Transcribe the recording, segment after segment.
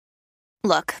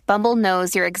Look, Bumble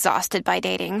knows you're exhausted by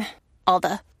dating. All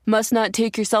the must not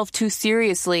take yourself too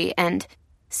seriously and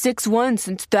 6'1"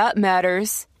 since that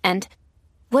matters. And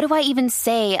what do I even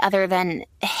say other than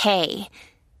hey?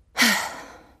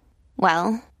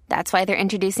 Well, that's why they're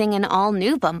introducing an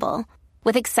all-new Bumble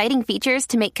with exciting features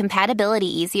to make compatibility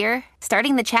easier,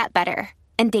 starting the chat better,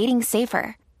 and dating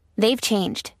safer. They've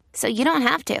changed, so you don't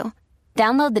have to.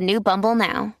 Download the new Bumble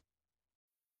now.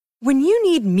 When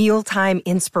you need mealtime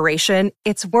inspiration,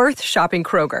 it's worth shopping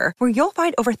Kroger, where you'll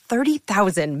find over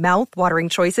 30,000 mouth-watering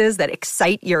choices that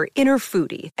excite your inner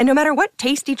foodie. And no matter what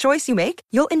tasty choice you make,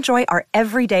 you'll enjoy our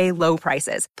everyday low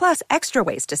prices, plus extra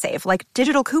ways to save, like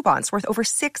digital coupons worth over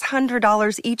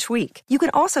 $600 each week. You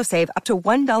can also save up to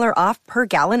 $1 off per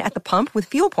gallon at the pump with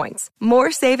fuel points.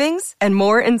 More savings and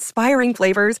more inspiring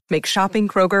flavors make shopping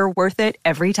Kroger worth it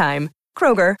every time.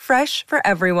 Kroger, fresh for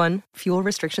everyone. Fuel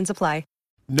restrictions apply.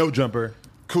 No Jumper,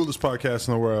 coolest podcast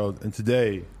in the world. And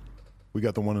today, we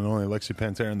got the one and only Lexi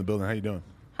Pantera in the building. How you doing?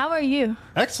 How are you?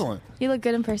 Excellent. You look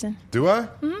good in person. Do I?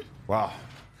 Mm-hmm. Wow.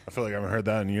 I feel like I haven't heard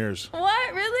that in years.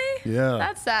 What? Really? Yeah.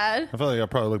 That's sad. I feel like I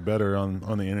probably look better on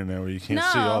the internet where you can't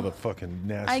see all the fucking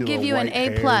nasty I give little you an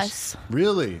white A+. hairs.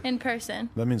 Really? In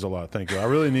person. That means a lot. Thank you. I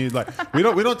really need, like, we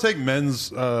don't take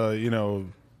men's,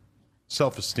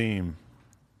 self-esteem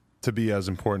to be as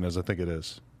important as I think it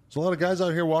is. There's a lot of guys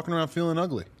out here walking around feeling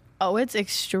ugly. Oh, it's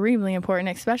extremely important,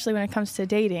 especially when it comes to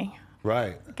dating.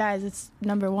 Right. Guys, it's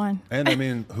number one. And I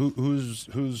mean,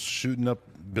 who's shooting up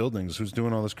buildings? Who's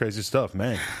doing all this crazy stuff?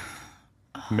 Man.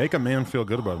 Make a man feel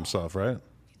good about himself, right?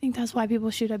 You think that's why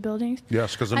people shoot at buildings?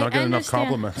 Yes, because they're not getting enough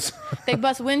compliments. They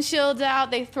bust windshields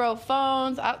out. They throw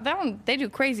phones out. They do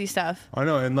crazy stuff. I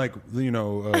know. And like,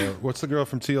 what's the girl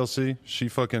from TLC? She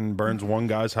fucking burns one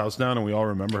guy's house down and we all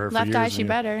remember her for years. Left eye, she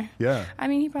better. Yeah. I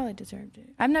mean, he probably deserved it.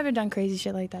 I've never done crazy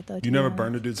shit like that, though. You never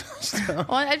burned a dude's house down?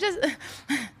 Well, I just...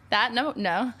 That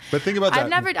no. But think about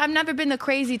that. I've never been the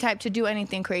crazy type to do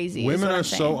anything crazy. Women are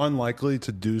so unlikely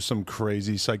to do some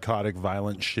crazy, psychotic,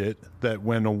 violent shit that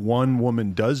when one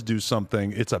woman does do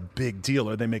something, it's a big deal.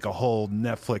 Or they make a whole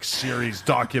Netflix series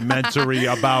documentary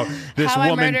about this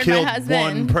woman killed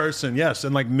one person. Yes,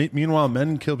 and like meanwhile,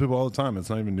 men kill people all the time. It's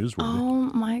not even newsworthy.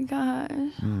 Oh my gosh.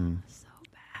 So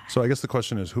bad. So I guess the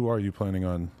question is, who are you planning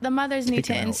on? The mothers need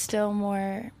to out? instill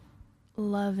more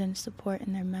love and support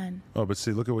in their men. Oh, but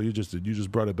see, look at what you just did. You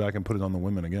just brought it back and put it on the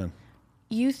women again.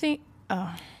 You think...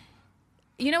 Oh.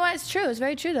 You know what? It's true. It's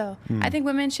very true, though. I think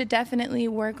women should definitely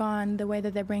work on the way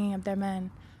that they're bringing up their men.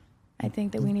 I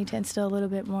think that we need to instill a little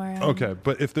bit more... okay,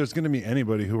 but if there's going to be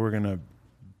anybody who we're going to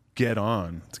get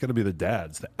on, it's going to be the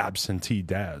dads, the absentee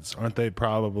dads. Aren't they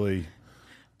probably...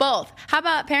 Both. How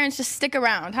about parents just stick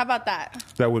around? How about that?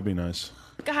 That would be nice.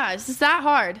 Gosh, is that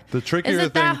hard? The trickier is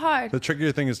it thing, that hard? The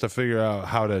trickier thing is to figure out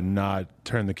how to not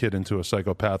turn the kid into a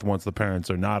psychopath once the parents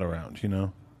are not around, you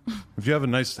know? If you have a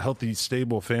nice, healthy,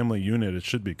 stable family unit, it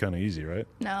should be kind of easy, right?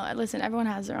 No, listen, everyone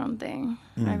has their own thing.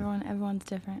 Everyone's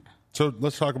different. So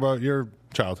let's talk about your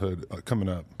childhood coming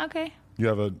up. Okay. You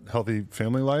have a healthy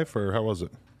family life, or how was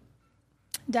it?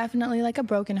 Definitely like a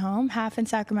broken home. Half in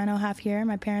Sacramento, half here.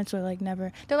 My parents were like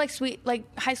never... They're like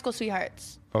high school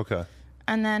sweethearts. Okay.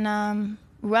 And then...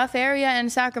 rough area in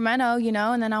Sacramento,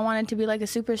 and then I wanted to be like a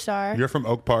superstar. You're from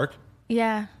Oak Park?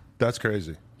 Yeah. That's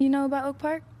crazy. You know about Oak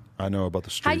Park? I know about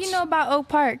the streets. How you know about Oak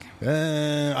Park?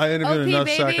 I interviewed enough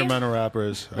baby. Sacramento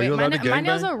rappers. Are you allowed to gangbang? My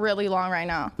nails are really long right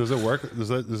now. Does it work? Does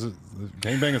it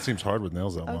gangbang? It seems hard with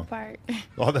nails that long. Oak Park.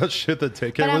 All that shit that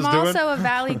Take Care but was I'm doing? also a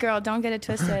Valley girl. Don't get it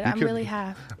twisted. I'm really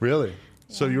half. Really? Yeah.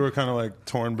 So you were kind of like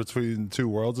torn between two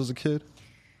worlds as a kid?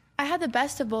 I had the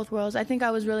best of both worlds. I think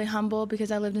I was really humble because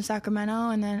I lived in Sacramento,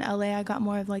 and then LA I got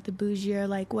more of like the bougier,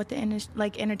 like what the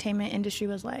entertainment industry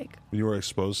was like. You were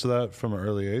exposed to that from an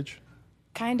early age?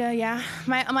 Kinda, yeah.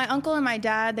 My uncle and my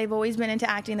dad, they've always been into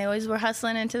acting. They always were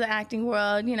hustling into the acting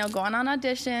world, going on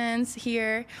auditions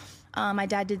here. My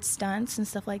dad did stunts and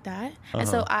stuff like that. And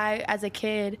so I, as a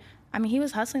kid, I mean, he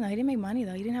was hustling though. He didn't make money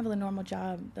though. He didn't have a normal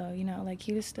job though, like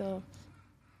he was still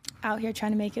out here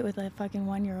trying to make it with a fucking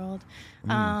 1-year-old.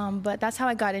 But that's how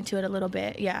I got into it a little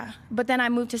bit, yeah. But then I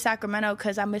moved to Sacramento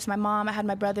because I missed my mom. I had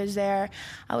my brothers there.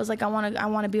 I was like, I want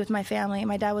to be with my family. And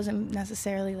my dad wasn't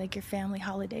necessarily like your family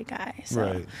holiday guy.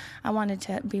 So I wanted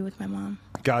to be with my mom.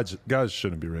 Guys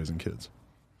shouldn't be raising kids.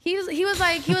 He was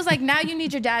like, now you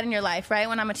need your dad in your life, right?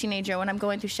 When I'm a teenager, when I'm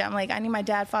going through shit, I'm like, I need my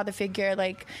dad, father figure,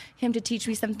 like him to teach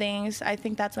me some things. I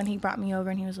think that's when he brought me over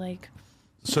and he was like...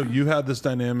 So you had this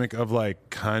dynamic of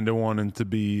like kind of wanting to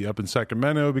be up in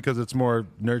Sacramento because it's more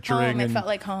nurturing. It felt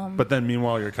like home. But then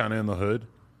meanwhile, you're kind of in the hood.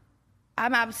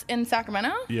 I'm in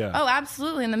Sacramento? Yeah. Oh,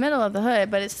 absolutely, in the middle of the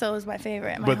hood, but it still is my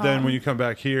favorite. My But then home. when you come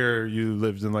back here, you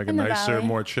lived in like a In the nicer, valley.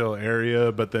 more chill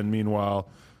area. But then meanwhile,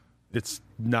 it's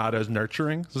not as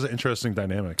nurturing. This is an interesting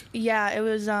dynamic. Yeah, it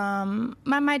was,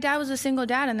 my dad was a single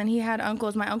dad, and then he had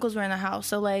uncles. My uncles were in the house.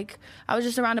 So, like, I was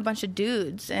just around a bunch of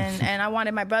dudes, and I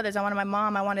wanted my brothers. I wanted my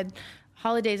mom. I wanted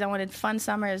holidays. I wanted fun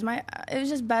summers. It was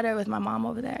just better with my mom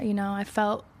over there, you know? I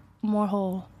felt more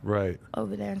whole Right.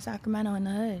 over there in Sacramento in the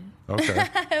hood. Okay.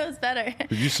 It was better.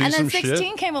 Did you see and then some 16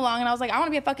 shit? came along, and I was like, I want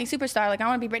to be a fucking superstar. Like, I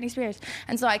want to be Britney Spears.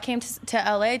 And so I came to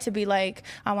LA to be like,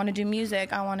 I want to do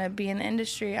music. I want to be in the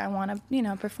industry. I want to, you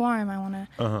know, perform. I want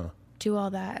to do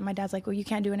all that. And my dad's like, well, you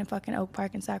can't do it in fucking Oak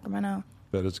Park in Sacramento.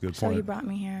 That is a good So point. he brought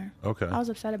me here. Okay. I was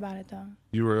upset about it, though.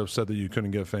 You were upset that you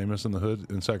couldn't get famous in the hood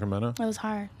in Sacramento? It was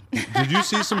hard. Did you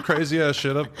see some crazy ass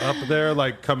shit up there,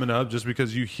 like coming up? Just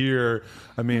because you hear,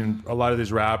 I mean, a lot of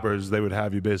these rappers, they would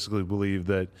have you basically believe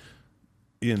that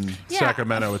in Yeah.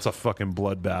 Sacramento, it's a fucking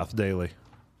bloodbath daily.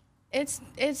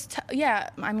 Yeah.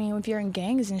 I mean, if you're in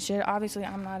gangs and shit, obviously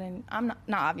I'm not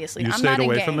obviously. You I'm stayed not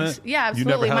away in from gangs. it? Yeah, You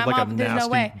absolutely. never had My like mom, a there's no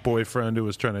way. nasty boyfriend who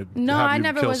was trying to No, have I you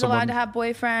never kill was someone? allowed to have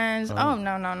boyfriends. Oh,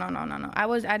 no.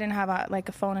 I didn't have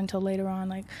a phone until later on.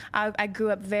 Like I grew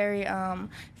up very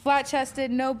flat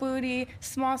chested, no booty,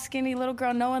 small, skinny little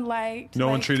girl. No one liked. No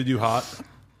one like, treated you hot?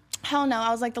 Hell no. I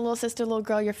was like the little sister, little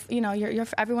girl. You're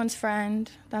everyone's friend.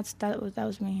 That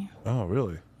was me. Oh,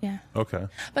 really? Yeah. Okay.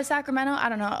 But Sacramento, I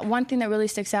don't know. One thing that really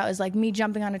sticks out is like me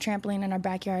jumping on a trampoline in our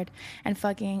backyard and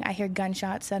fucking, I hear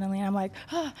gunshots suddenly and I'm like,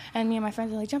 oh, and me and my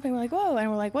friends are like jumping. We're like, whoa. And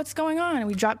we're like, what's going on? And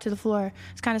we drop to the floor.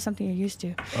 It's kind of something you're used to.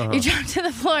 You drop to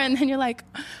the floor and then you're like,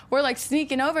 we're like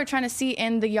sneaking over trying to see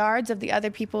in the yards of the other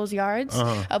people's yards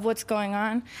of what's going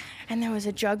on. And there was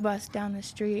a drug bust down the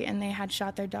street and they had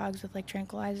shot their dogs with like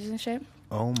tranquilizers and shit.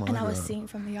 Oh, my And I God. was seeing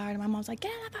from the yard and my mom's like,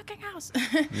 get in the fucking house.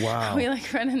 Wow. We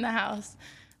like run in the house.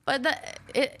 But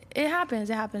it happens.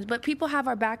 But people have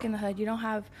our back in the hood. You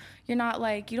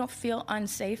don't feel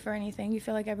unsafe or anything. You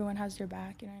feel like everyone has your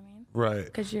back, you know what I mean? Right.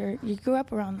 Because you grew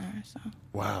up around there, so.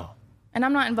 Wow. And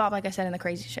I'm not involved, like I said, in the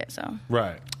crazy shit, so.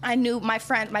 Right. I knew my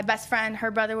best friend, her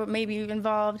brother would maybe be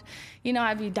involved. You know,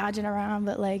 I'd be dodging around,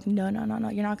 but like, no.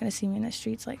 You're not going to see me in the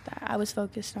streets like that. I was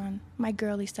focused on my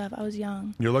girly stuff. I was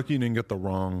young. You're lucky you didn't get the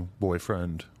wrong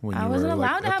boyfriend when you I were wasn't like,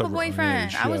 allowed to at have the a wrong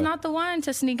boyfriend. age. I was Yeah. not the one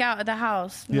to sneak out of the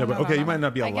house. Yeah, but okay, you no. might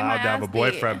not be I get my allowed to have a ass beat.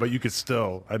 boyfriend, but you could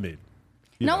still, I mean.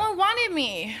 No one wanted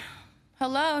me.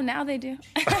 Hello, now they do.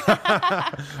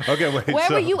 Okay, wait. Where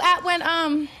so, were you at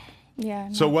when yeah.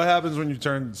 No. So what happens when you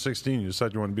turn 16? You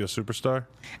decide you want to be a superstar?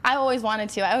 I always wanted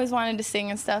to. I always wanted to sing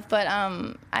and stuff, but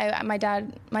my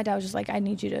dad was just like, I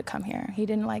need you to come here. He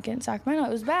didn't like it in Sacramento.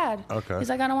 It was bad. Okay. He's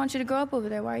like, I don't want you to grow up over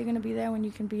there. Why are you going to be there when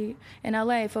you can be in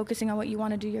LA focusing on what you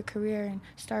want to do your career and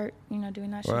start, doing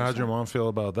that shit. Well, how'd So- your mom feel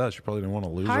about that? She probably didn't want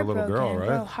to lose her little girl,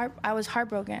 right? Bro, I was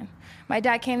heartbroken. My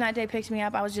dad came that day, picked me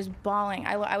up. I was just bawling.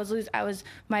 I was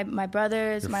my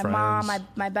brothers, Your my mom, friends.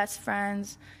 my best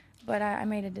friends. But I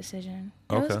made a decision.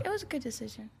 Okay. It was a good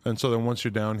decision. And so then once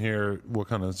you're down here, what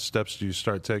kind of steps do you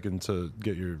start taking to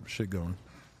get your shit going?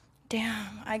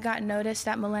 Damn, I got noticed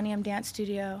at Millennium Dance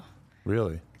Studio.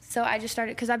 Really? So I just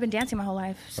started, because I've been dancing my whole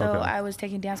life. So Okay. I was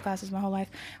taking dance classes my whole life.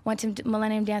 Went to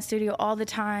Millennium Dance Studio all the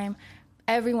time.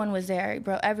 Everyone was there,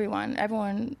 bro. Everyone.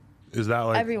 Is that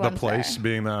like the Everyone's place, there.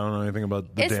 being that I don't know anything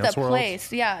about the It's dance the world?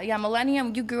 place. Yeah.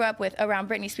 Millennium, you grew up with around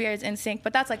Britney Spears, NSYNC,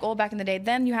 but that's like old back in the day.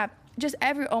 Then you have just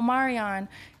Omarion.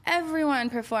 Everyone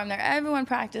performed there. Everyone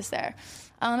practiced there.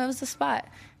 It was the spot.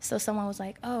 So someone was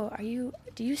like, oh,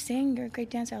 do you sing? You're a great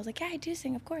dancer. I was like, yeah, I do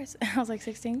sing, of course. I was like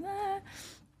 16.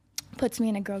 Puts me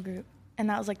in a girl group. And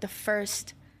that was like the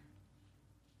first,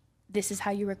 this is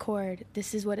how you record.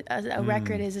 This is what a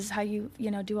record is. This is how you,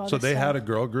 do all So this they stuff. had a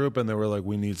girl group and they were like,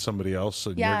 we need somebody else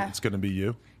and Yeah. it's going to be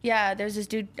you? Yeah, there's this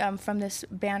dude from this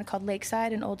band called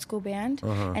Lakeside, an old school band,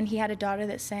 and he had a daughter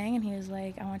that sang, and he was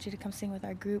like, I want you to come sing with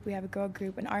our group. We have a girl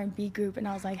group, an R&B group, and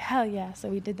I was like, hell yeah. So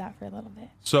we did that for a little bit.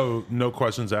 So no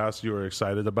questions asked, you were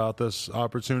excited about this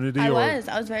opportunity? I or?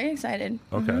 was very excited.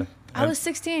 Okay. I was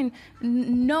 16,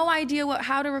 no idea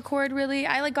how to record really.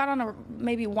 I got on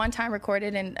maybe one time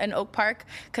recorded in Oak Park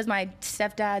because my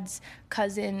stepdad's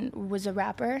cousin was a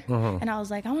rapper, and I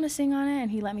was like, I want to sing on it, and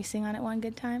he let me sing on it one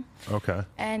good time. Okay.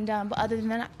 And but other than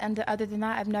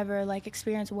that, I've never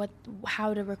experienced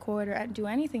how to record or do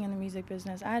anything in the music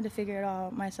business. I had to figure it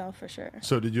all myself for sure.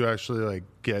 So did you actually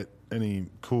get any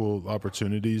cool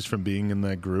opportunities from being in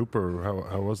that group, or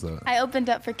how was that? I opened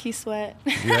up for Key Sweat.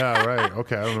 Yeah, right.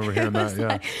 Okay, I remember hearing that.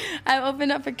 Yeah. I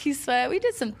opened up for Key Sweat. We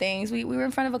did some things. We were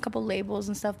in front of a couple labels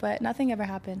and stuff, but nothing ever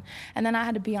happened. And then I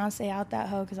had to Beyonce out that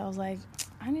hoe because I was like,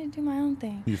 I need to do my own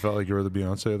thing. You felt like you were the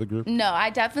Beyonce of the group? No, I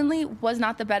definitely was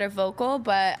not the better vocal,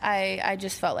 but I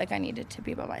just felt like I needed to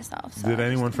be by myself. So Did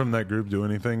anyone from that group do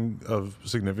anything of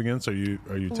significance? Are you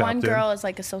tapped in? One girl is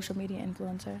like a social media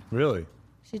influencer. Really?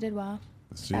 She did well.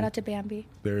 See? Shout out to Bambi.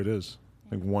 There it is. I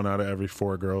think 1 out of every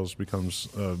 4 girls becomes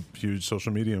a huge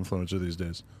social media influencer these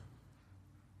days.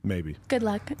 Maybe. Good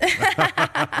luck.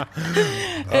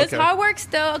 It's hard work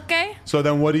still, okay? So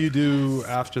then what do you do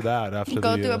after that?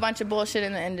 Go through a bunch of bullshit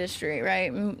in the industry,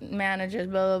 right? Managers,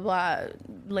 blah, blah, blah,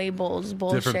 labels,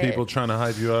 bullshit. Different people trying to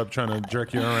hype you up, trying to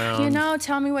jerk you around. You know,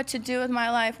 tell me what to do with my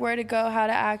life, where to go, how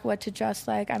to act, what to dress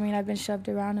like. I mean, I've been shoved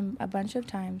around a bunch of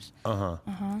times.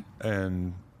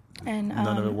 And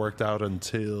none of it worked out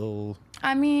until...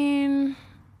 I mean,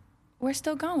 we're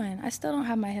still going. I still don't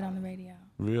have my hit on the radio.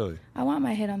 Really? I want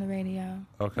my hit on the radio.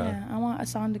 Okay. Yeah, I want a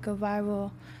song to go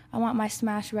viral. I want my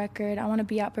smash record. I want to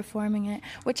be out performing it,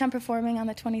 which I'm performing on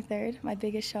the 23rd, my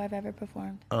biggest show I've ever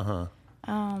performed.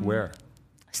 Where?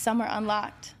 Summer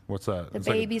Unlocked. What's that? The It's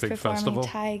Babies like a big performing, festival?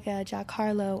 Tyga, Jack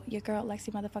Harlow, your girl Lexi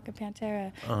motherfucking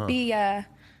Pantera,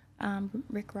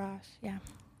 Rick Ross. Yeah.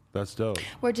 That's dope.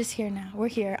 We're just here now. We're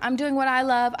here. I'm doing what I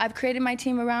love. I've created my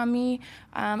team around me.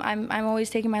 I'm always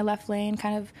taking my left lane.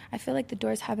 Kind of. I feel like the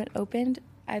doors haven't opened.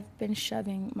 I've been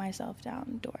shoving myself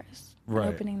down doors, Right.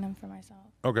 and opening them for myself.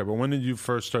 Okay, but when did you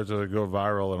first start to go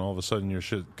viral and all of a sudden your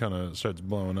shit kind of starts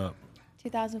blowing up?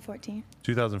 2014.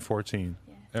 2014.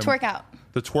 Yeah. And Twerk out.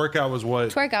 The twerk out was what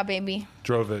Twerk out, baby.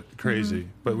 drove it crazy.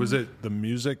 But was it the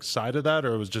music side of that,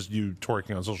 or it was just you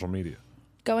twerking on social media?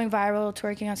 Going viral,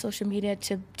 twerking on social media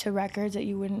to records that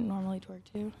you wouldn't normally twerk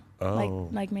to.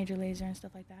 Like Major Lazer and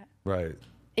stuff like that. Right.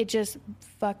 It just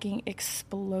fucking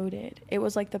exploded. It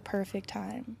was like the perfect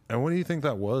time. And what do you think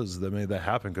that was that made that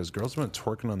happen? Because girls have been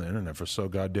twerking on the internet for so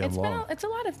goddamn long. It's a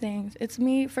lot of things. It's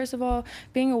me, first of all,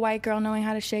 being a white girl, knowing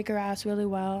how to shake her ass really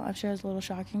well. I'm sure it's a little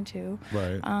shocking too.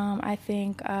 Right. I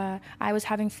think I was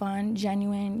having fun,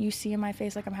 genuine. You see in my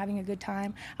face like I'm having a good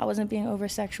time. I wasn't being over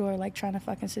sexual or like trying to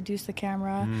fucking seduce the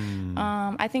camera.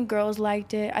 I think girls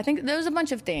liked it. I think there was a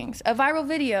bunch of things. A viral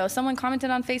video, someone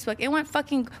commented on Facebook. It went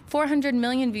fucking 400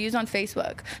 million views on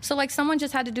Facebook. So like someone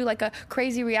just had to do like a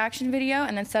crazy reaction video,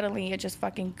 and then suddenly it just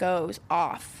fucking goes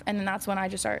off. And then that's when I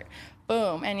just start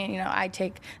boom. And you know, I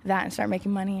take that and start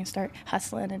making money and start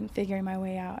hustling and figuring my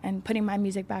way out and putting my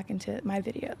music back into my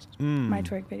videos, my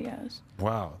twerk videos.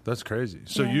 Wow, that's crazy.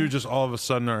 So Yeah. you just all of a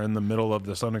sudden are in the middle of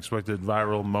this unexpected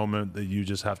viral moment that you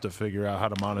just have to figure out how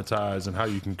to monetize and how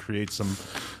you can create some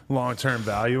long-term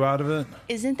value out of it?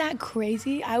 Isn't that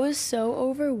crazy? I was so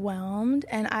overwhelmed,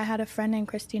 and I had a friend named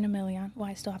Christina Milian. Well,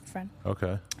 I still have a friend.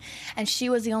 Okay. And she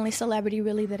was the only celebrity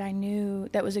really that I knew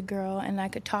that was a girl and I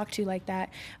could talk to like that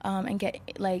and get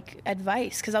like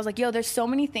advice. Because I was like, yo, there's so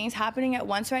many things happening at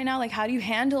once right now. Like, how do you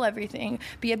handle everything?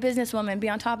 Be a businesswoman, be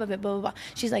on top of it, blah, blah, blah.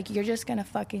 She's like, you're just going to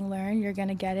fucking learn. You're going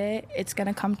to get it. It's going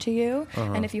to come to you.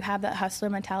 And if you have that hustler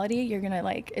mentality, you're going to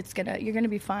like, you're going to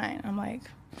be fine. I'm like,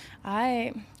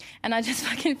 and I just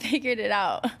fucking figured it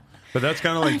out. But that's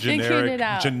kind of like figured it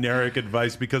out. generic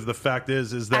advice, because the fact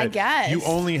is I that guess. you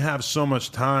only have so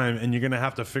much time, and you're going to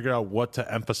have to figure out what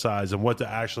to emphasize and what to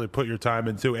actually put your time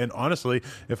into. And honestly,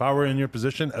 if I were in your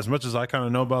position, as much as I kind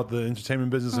of know about the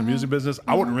entertainment business and music business,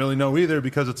 I wouldn't really know either,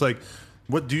 because it's like,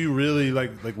 what do you really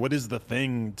like what is the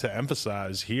thing to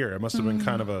emphasize here? It must have been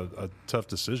kind of a tough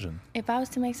decision. If I was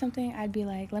to make something, I'd be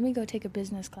like, let me go take a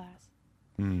business class.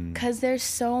 Because there's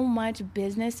so much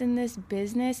business in this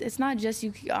business. It's not just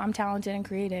you, I'm talented and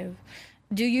creative.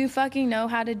 Do you fucking know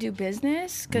how to do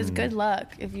business? Because good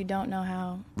luck if you don't know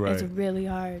how. Right. It's really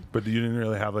hard. But you didn't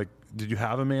really have did you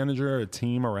have a manager or a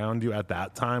team around you at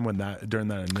that time during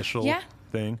that initial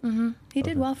thing? He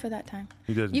did well for that time.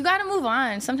 He did. You got to move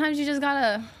on. Sometimes you just got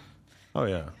to Oh,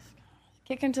 yeah.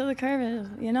 kick into the curve,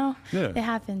 you know? Yeah. It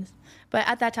happens. But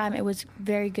at that time, it was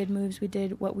very good moves. We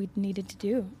did what we needed to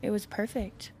do. It was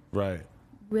perfect. Right.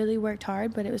 Really worked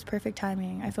hard, but it was perfect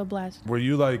timing. I feel blessed. Were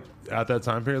you like, at that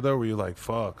time period though, were you like,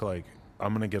 fuck, like, I'm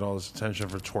going to get all this attention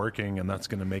for twerking, and that's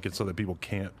going to make it so that people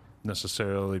can't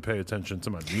necessarily pay attention to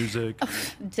my music?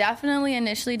 Definitely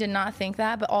initially did not think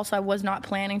that, but also I was not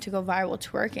planning to go viral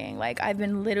twerking. Like, I've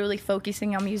been literally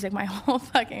focusing on music my whole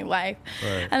fucking life.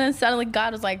 Right. And then suddenly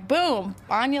God was like, boom,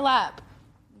 on your lap.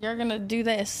 You're going to do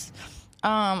this.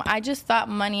 I just thought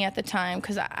money at the time,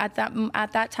 because at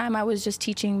that time I was just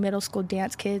teaching middle school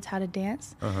dance kids how to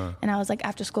dance. And I was like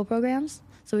after school programs.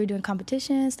 So we were doing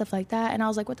competitions, stuff like that. And I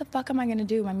was like, what the fuck am I going to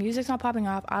do? My music's not popping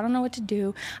off. I don't know what to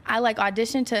do. I like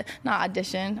auditioned to, not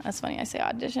audition. That's funny. I say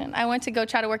audition. I went to go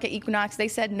try to work at Equinox. They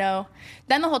said no.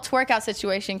 Then the whole twerk out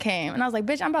situation came. And I was like,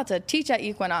 bitch, I'm about to teach at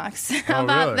Equinox. Oh,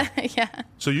 really? Yeah.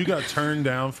 So you got turned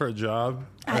down for a job?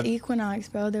 At Equinox,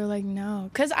 bro. They were like, no.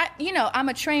 Because, I'm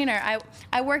a trainer.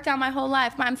 I worked out my whole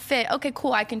life. I'm fit. Okay,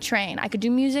 cool. I can train. I could do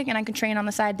music and I can train on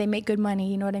the side. They make good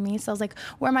money. You know what I mean? So I was like,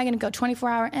 where am I going to go? 24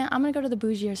 hour? I'm going to go to the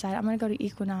bougier side. I'm going to go to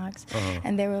Equinox.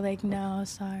 And they were like, no,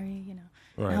 sorry,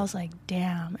 Right. And I was like,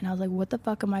 damn. And I was like, what the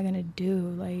fuck am I going to do?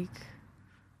 Like,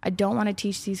 I don't want to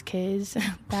teach these kids,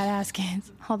 badass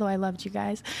kids, although I loved you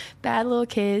guys, bad little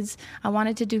kids. I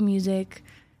wanted to do music,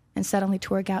 and suddenly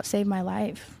twerk out saved my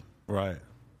life. Right.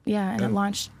 Yeah, and it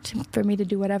launched for me to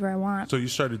do whatever I want. So you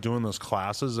started doing those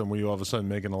classes, and were you all of a sudden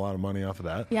making a lot of money off of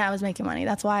that? Yeah, I was making money.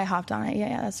 That's why I hopped on it.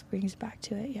 Yeah, that brings back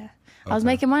to it, yeah. Okay. I was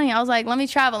making money. I was like, let me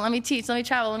travel, let me teach, let me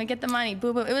travel, let me get the money.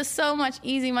 Boom, boom. It was so much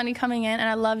easy money coming in, and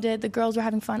I loved it. The girls were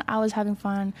having fun. I was having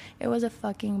fun. It was a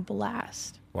fucking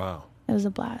blast. Wow. It was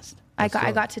a blast. I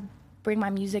got to bring my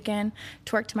music in,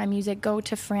 twerk to my music, go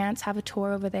to France, have a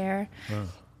tour over there. Wow.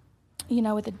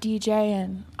 With a DJ,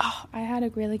 and I had a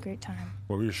really great time.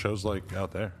 What were your shows like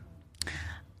out there?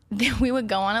 We would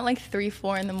go on at like 3,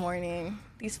 4 in the morning.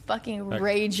 These fucking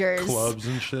ragers. Clubs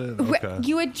and shit? Okay.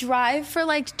 You would drive for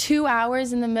like 2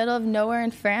 hours in the middle of nowhere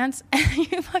in France, and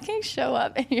you fucking show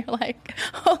up, and you're like,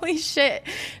 holy shit.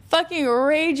 Fucking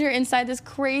rager inside this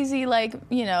crazy,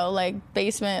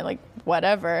 basement,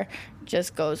 whatever,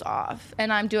 just goes off.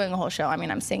 And I'm doing a whole show. I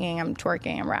mean, I'm singing, I'm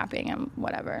twerking, I'm rapping, I'm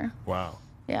whatever. Wow.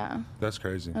 Yeah. That's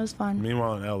crazy. It was fun.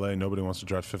 Meanwhile, in LA, nobody wants to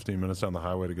drive 15 minutes down the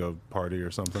highway to go party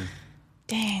or something.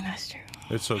 Dang, that's true.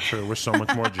 It's so true. We're so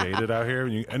much more jaded out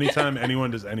here. Anytime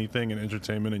anyone does anything in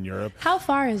entertainment in Europe. How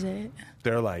far is it?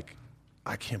 They're like,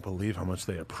 I can't believe how much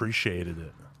they appreciated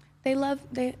it.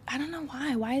 I don't know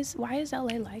why. Why is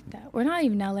LA like that? We're not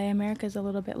even LA. America's a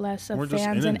little bit less of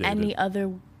fans than any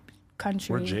other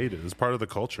country. We're jaded. It's part of the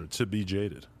culture to be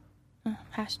jaded.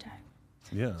 Hashtag.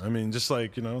 Yeah, I mean, just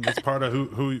like, that's part of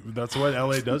who that's what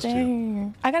LA does to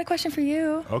you. I got a question for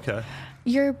you. Okay.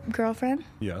 Your girlfriend?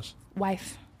 Yes.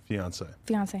 Wife? Fiance.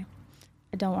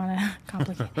 I don't want to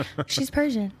complicate. She's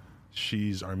Persian.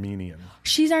 She's Armenian.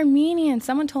 She's Armenian.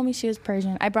 Someone told me she was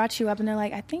Persian. I brought you up, and they're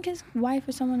like, I think his wife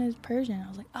or someone is Persian. I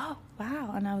was like, oh,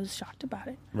 wow. And I was shocked about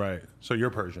it. Right. So you're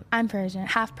Persian. I'm Persian,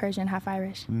 half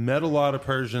Irish. Met a lot of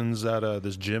Persians at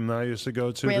this gym that I used to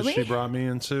go to. Really? That she brought me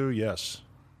into. Yes.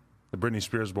 The Britney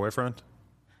Spears boyfriend.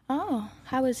 Oh,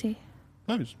 how is he?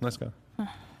 Oh, he's a nice guy.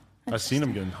 I've seen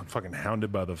him getting fucking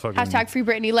hounded by the fucking... Hashtag free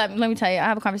Britney. Let me tell you, I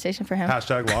have a conversation for him.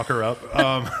 Hashtag lock her up.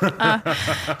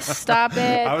 Stop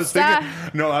it. I was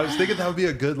thinking that would be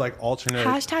a good alternate...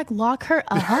 Hashtag lock her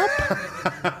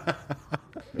up?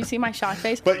 You see my shocked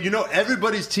face? But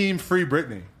everybody's team free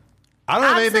Britney. I don't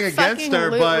have anything against her,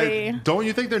 but don't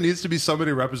you think there needs to be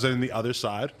somebody representing the other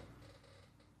side?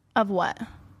 Of what?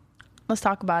 Let's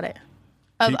talk about it.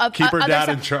 Keep her dad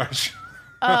in charge.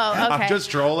 Oh, okay. I'm just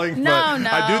trolling. No.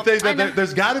 I do think that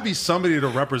there's got to be somebody to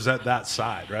represent that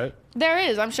side, right? There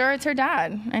is. I'm sure it's her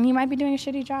dad, and he might be doing a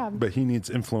shitty job. But he needs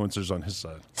influencers on his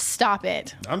side. Stop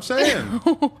it. I'm saying.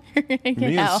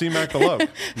 Me and C-Mac the Love.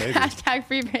 Maybe. Hashtag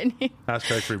free Britney.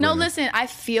 Hashtag free Britney. No, listen, I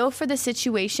feel for the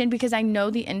situation because I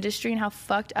know the industry and how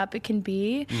fucked up it can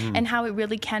be and how it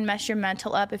really can mess your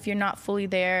mental up if you're not fully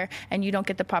there and you don't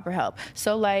get the proper help.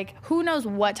 So, who knows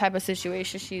what type of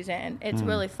situation she's in. It's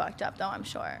really fucked up, though, I'm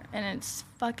sure. And it's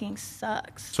fucking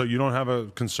sucks. So you don't have a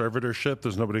conservatorship?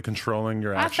 There's nobody controlling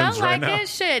your actions right now? I felt like it.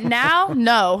 Shit. Now?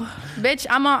 No. Bitch,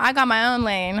 I got my own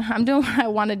lane. I'm doing what I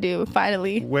want to do,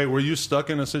 finally. Wait, were you stuck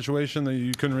in a situation that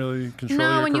you couldn't really control your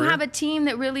No, when career? you have a team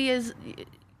that really is...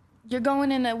 You're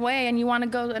going in a way and you want to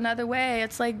go another way.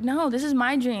 It's like, no, this is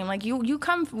my dream. You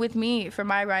come with me for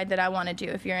my ride that I want to do.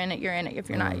 If you're in it, you're in it. If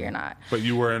you're not, you're not. But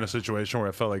you were in a situation where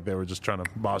it felt like they were just trying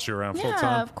to boss you around full time?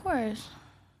 Yeah, of course.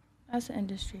 That's the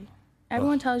industry.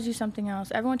 Everyone tells you something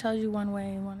else. Everyone tells you one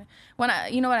way.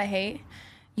 You know what I hate?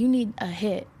 You need a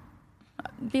hit.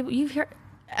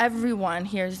 Everyone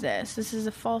hears this. This is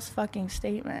a false fucking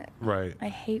statement. Right. I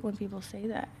hate when people say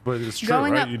that. But it's true,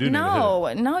 right? You do need a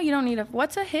hit. No, you don't need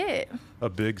what's a hit? A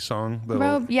big song?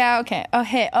 Bro, yeah, okay. A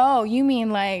hit. Oh, you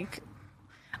mean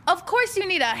of course you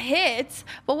need a hit,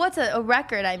 but what's a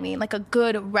record, I mean? A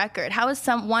good record. How is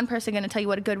one person going to tell you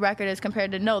what a good record is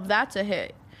compared to, no, that's a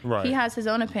hit? Right. He has his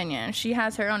own opinion. She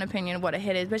has her own opinion of what a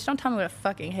hit is. Bitch, don't tell me what a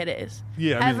fucking hit is.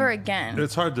 Yeah. Ever again.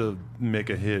 It's hard to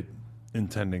make a hit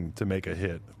intending to make a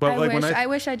hit. But I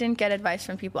wish I didn't get advice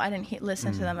from people. I didn't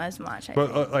listen to them as much.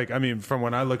 But I mean, from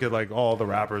when I look at like all the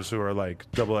rappers who are like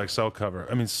XXL cover,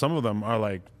 I mean, some of them are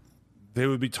like, they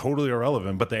would be totally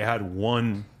irrelevant, but they had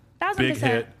one big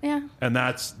hit, and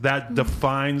that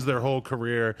defines their whole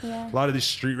career. A lot of these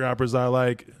street rappers I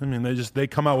like, I mean, they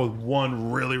come out with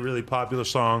one really, really popular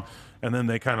song, and then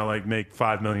they kind of like make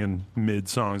 5 million mid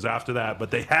songs after that, but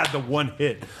they had the one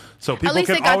hit. So people at least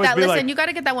can they got always that. be Listen, like, you got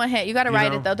to get that one hit. You got to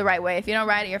write it though the right way. If you don't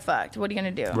write it, you're fucked. What are you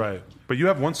gonna do? Right. But you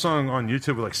have one song on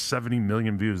YouTube with like 70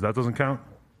 million views. That doesn't count?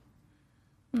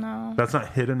 No. That's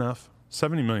not hit enough?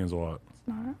 70 million is a lot. It's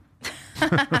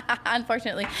not.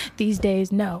 Unfortunately, these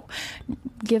days, no.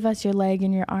 Give us your leg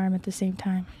and your arm at the same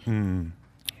time.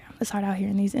 It's hard out here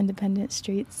in these independent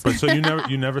streets. But so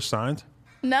you never signed?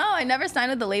 No, I never signed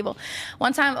with the label.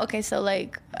 One time, okay, so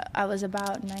like I was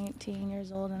about 19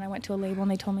 years old and I went to a label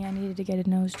and they told me I needed to get a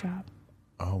nose job.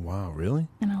 Oh, wow. Really?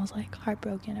 And I was like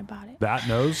heartbroken about it. That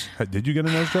nose? Did you get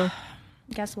a nose job?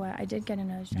 Guess what? I did get a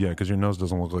nose job. Yeah, because your nose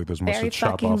doesn't look like there's much very to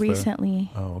chop fucking off there.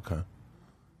 recently. Oh, okay.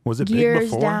 Was it years big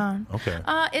before? Down. Okay.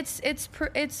 It's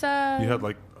you had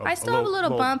like I still have a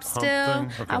little bump still.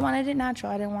 Okay. I wanted it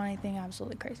natural. I didn't want anything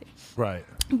absolutely crazy. Right.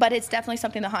 But it's definitely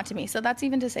something that haunted me. So that's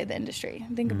even to say the industry.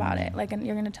 Think about it. Like, and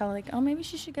you're gonna tell like, oh, maybe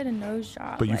she should get a nose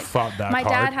job. But you like, fought that my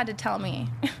hard? dad had to tell me.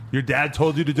 Your dad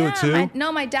told you to do it too?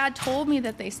 No, my dad told me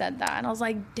that they said that, and I was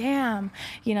like, damn.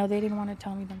 You know, they didn't want to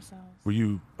tell me themselves. Were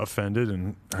you offended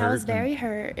and hurt? I was very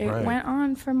hurt. It went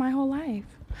on for my whole life.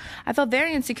 I felt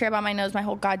very insecure about my nose my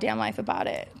whole goddamn life about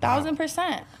it.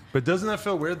 1000%. But doesn't that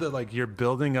feel weird that like you're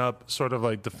building up sort of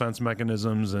like defense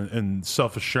mechanisms and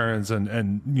self-assurance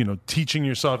and you know, teaching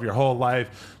yourself your whole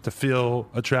life to feel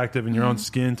attractive in your own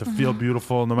skin, to feel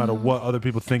beautiful no matter what other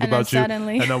people think And about you.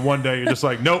 suddenly- And then one day you're just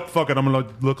like, nope, fuck it, I'm going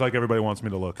to look like everybody wants me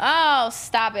to look. Oh,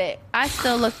 stop it. I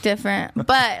still look different.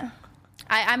 But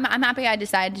I'm happy I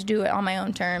decided to do it on my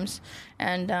own terms.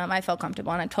 And I felt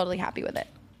comfortable, and I'm totally happy with it.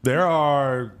 There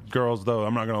are girls, though,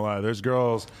 I'm not going to lie, there's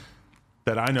girls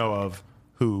that I know of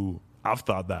who I've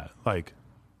thought that, like,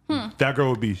 that girl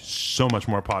would be so much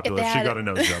more popular if she got a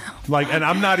nose job. Like, and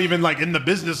I'm not even, like, in the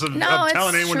business of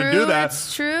telling anyone to do that.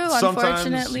 It's true, Sometimes,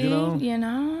 unfortunately, you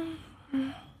know.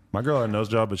 My girl had a nose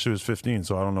job, but she was 15,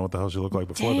 so I don't know what the hell she looked like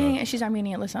before Dang, that. she's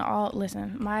Armenian.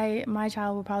 Listen, my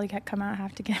child will probably come out and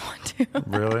have to get one, too.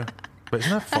 Really? But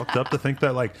isn't that fucked up to think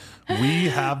that, like, we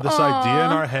have this idea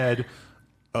in our head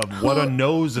of what a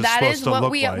nose is supposed to look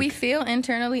like? That is what we feel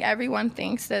internally. Everyone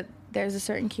thinks that there's a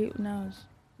certain cute nose.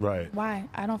 Right. Why?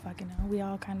 I don't fucking know. We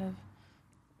all kind of,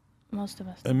 most of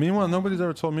us. And meanwhile, nobody's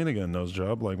ever told me to get a nose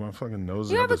job. Like, my fucking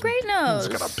nose. You have a great nose.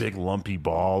 It's got a big lumpy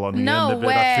ball on the No end of it.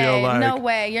 way. I feel like. No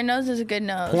way. Your nose is a good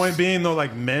nose. Point being, though,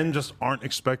 like, men just aren't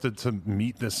expected to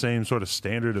meet the same sort of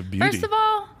standard of beauty. First of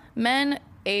all, men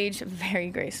age very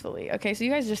gracefully. Okay, so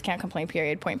you guys just can't complain,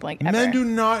 period, point blank, ever. Men do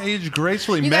not age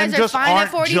gracefully. You Men guys are just fine aren't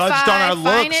at 45, judged on our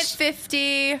fine looks. at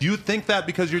 50. You think that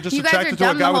because you're just You guys are attracted to a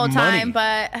dumb the guy whole with money. time,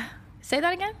 but say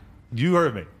that again? You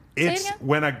heard me. it It's again.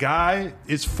 when a guy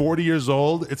is 40 years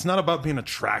old, it's not about being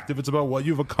attractive. It's about what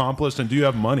you've accomplished and do you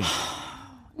have money.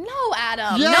 No,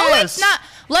 Adam. Yes. No, it's not.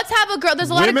 Let's have a girl. There's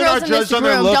a lot Women of are girls in this judged on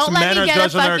their room. looks, Don't let men me are get a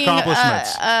judged on their fucking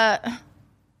accomplishments.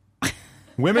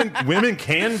 Women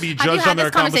can be judged had on their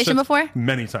this conversation accomplishments. before?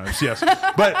 Many times, yes.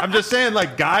 But I'm just saying,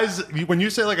 like, guys, when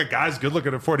you say like a guy's good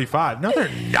looking at 45, no, they're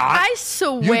not. I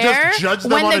swear. You just judge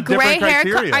them when on the a different gray hair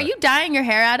criteria. are you dyeing your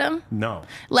hair, Adam? No.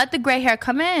 Let the gray hair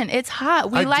come in. It's hot.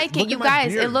 We like look it. You at my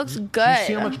guys, beard. it looks You good.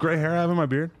 see how much gray hair I have in my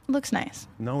beard? It looks nice.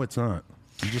 No, it's not.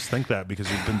 You just think that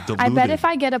because you've been deluded. I bet if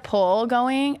I get a poll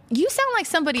going, you sound like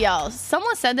somebody else.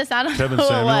 Someone said this. I don't Kevin know who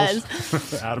Samuels? it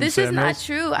was. Adam This Samuels? is not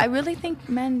true. I really think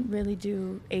men really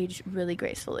do age really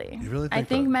gracefully. You really I think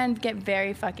think that? men get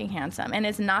very fucking handsome, and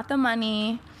it's not the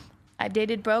money. I've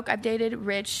dated broke. I've dated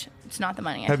rich. It's not the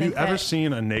money. Have I you think ever that-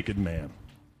 seen a naked man?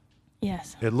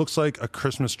 Yes. It looks like a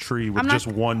Christmas tree with I'm not- just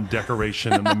one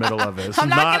decoration in the middle of it. It's I'm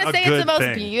not not gonna a say good it's the most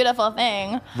thing. beautiful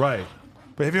thing. Right.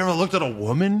 But have you ever looked at a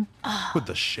woman with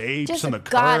the shapes Just and a the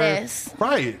curve? goddess.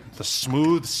 Right. The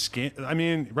smooth skin. I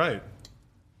mean, right.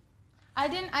 I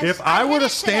didn't. If I were to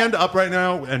stand up right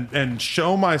now and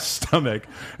show my stomach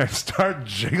and start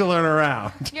jiggling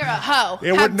around, You're a hoe.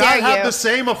 it How would not dare have you. the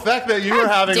same effect that you How were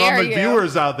having on dare the you.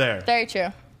 viewers out there. Very true.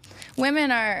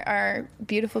 Women are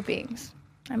beautiful beings.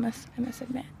 I must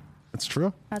admit. It's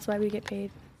true. That's why we get paid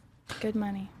good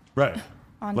money. Right.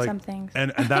 On some things.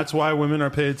 And that's why women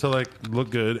are paid to like look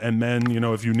good, and men, you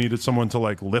know, if you needed someone to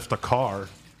like lift a car,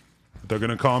 they're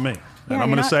gonna call me. And I'm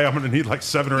gonna say I'm gonna need like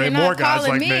 7 or 8 You're more not guys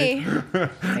calling like me. me. You're gonna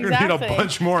Exactly. need a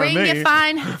bunch more Bring of me. your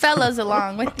fine fellas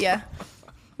along with you.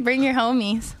 Bring your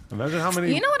homies. Imagine how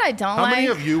many. You know what I don't How like? many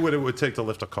of you would it take to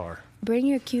lift a car? Bring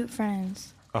your cute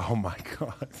friends. Oh my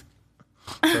god,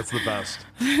 that's the best.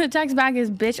 The text back is,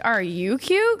 bitch, are you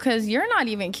cute? Because you're not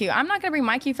even cute. I'm not going to bring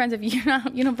my cute friends if you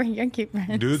don't bring your cute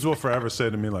friends. Dudes will forever say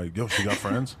to me like, "Yo, she got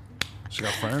friends? She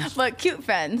got friends?" But cute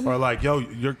friends. Or like, "Yo,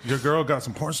 your girl got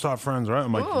some porn star friends, right?"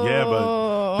 I'm like, "Yeah,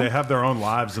 but they have their own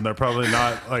lives and they're probably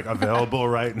not like available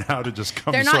right now to just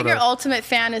come." They're not your ultimate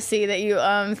fantasy that you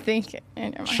think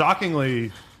in your mind.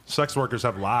 Shockingly, sex workers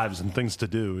have lives and things to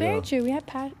do. Very Yeah. true. We have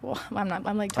well,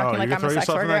 I'm like talking like you I'm throw a sex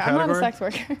yourself in worker. that I'm not a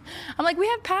category? sex worker. I'm like, we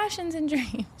have passions and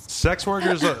dreams. Sex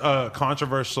workers a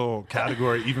controversial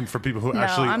category, even for people who No,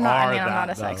 actually I'm not. are. I mean, I'm that, not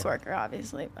a sex though. worker,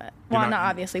 obviously, but You're not not-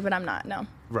 obviously, but I'm not. No.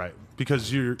 Right,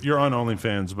 because you're on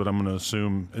OnlyFans, but I'm going to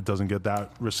assume it doesn't get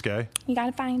that risque. You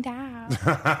gotta find out.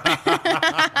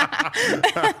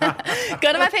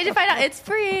 Go to my page and find out. It's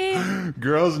free.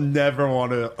 Girls never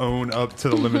want to own up to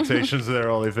the limitations of their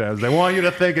OnlyFans. They want you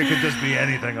to think it could just be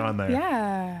anything on there.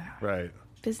 Yeah. Right.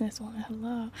 Businesswoman,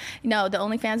 hello. No, the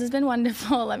OnlyFans has been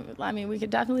wonderful. I mean, we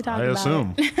could definitely talk I about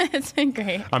assume. it. It's been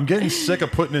great. I'm getting sick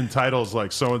of putting in titles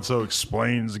like so-and-so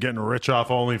explains getting rich off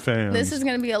OnlyFans. This is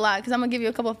going to be a lot because I'm going to give you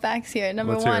a couple of facts here.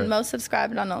 Number Let's hear one, it. most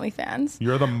subscribed on OnlyFans.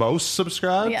 You're the most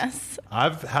subscribed? Yes.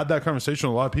 I've had that conversation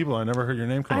with a lot of people. I never heard your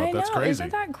name come I up. know. That's crazy.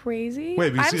 Isn't that crazy?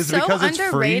 Wait, I'm is so it because it's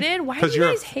underrated. free? Why do you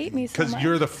guys hate me so much? Because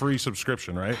you're the free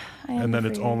subscription, right? I am And then the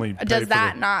it's free. only paid Does for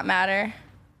that the- not matter?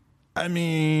 I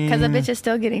mean... Because the bitch is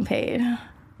still getting paid.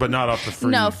 But not off the free.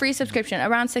 No, free subscription.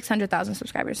 Around 600,000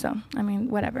 subscribers. So, I mean,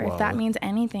 whatever. Wow. If that means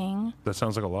anything. That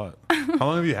sounds like a lot. How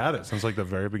long have you had it? Since like the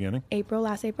very beginning?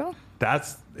 Last April.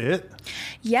 That's it?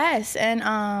 Yes, and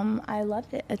I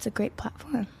loved it. It's a great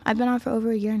platform. I've been on for over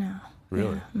a year now.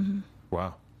 Really? Yeah.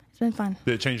 Wow. It's been fun.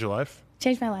 Did it change your life?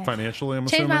 Changed my life. Financially, I'm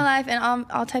Changed assuming? my life in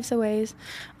all types of ways,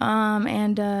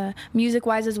 and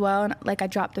music-wise as well. And like I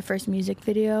dropped the first music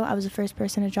video. I was the first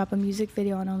person to drop a music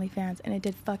video on OnlyFans, and it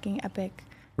did fucking epic.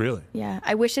 Really? Yeah,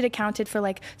 I wish it accounted for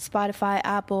like Spotify,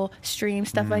 Apple, Stream,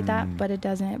 stuff like Mm. that, but it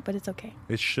doesn't. But it's okay.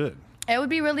 It should. It would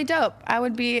be really dope. I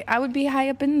would be high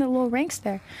up in the little ranks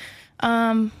there.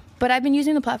 But I've been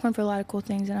using the platform for a lot of cool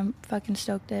things, and I'm fucking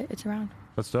stoked that it's around.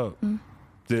 That's dope.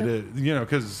 Did it,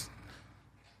 because,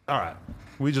 all right,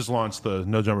 we just launched the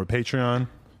No Jumper Patreon.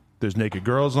 There's naked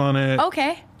girls on it.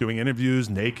 Okay. Doing interviews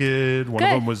naked. One Good.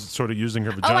 of them was sort of using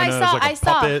her vagina I saw. as like a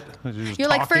puppet. She was You're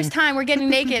like, talking. first time we're getting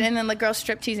naked, and then the girl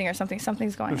strip teasing or something.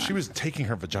 Something's going on. She was taking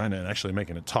her vagina and actually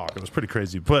making it talk. It was pretty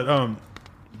crazy. But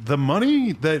the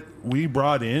money that we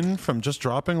brought in from just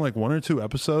dropping like 1 or 2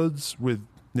 episodes with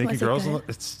naked Was it girls, good?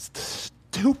 it's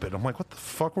stupid. I'm like, what the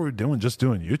fuck were we doing just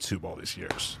doing YouTube all these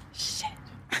years? Shit.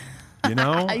 You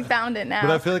know? I found it now. But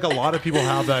I feel like a lot of people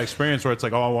have that experience where it's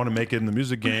like, oh, I want to make it in the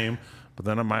music game. But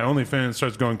then my OnlyFans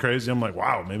starts going crazy. I'm like,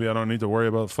 wow, maybe I don't need to worry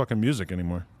about fucking music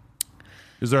anymore.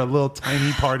 Is there a little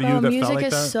tiny part of you that music felt like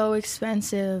is that? so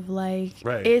expensive. Like,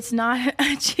 Right. it's not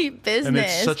a cheap business. And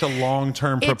it's such a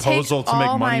long-term It proposal takes to make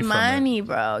all money my from it. money,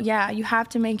 bro. Yeah, you have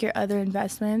to make your other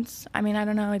investments. I mean, I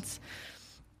don't know.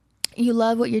 You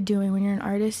love what you're doing. When you're an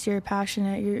artist, you're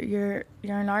passionate. You're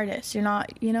an artist. You're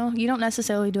not. You don't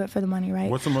necessarily do it for the money,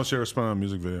 right? What's the most you ever spent on a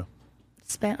music video?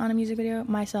 Spent on a music video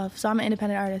myself. So I'm an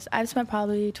independent artist. I've spent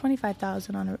probably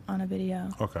 $25,000 on a video.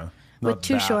 Okay. With Not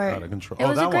Too that Short. out of control. It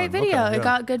was that a great one. video. Okay, It yeah.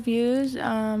 got good views.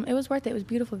 It was worth it. It was a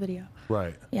beautiful video.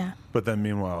 Right. Yeah. But then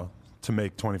meanwhile, to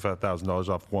make $25,000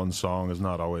 off one song is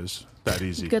not always that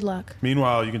easy. Good luck.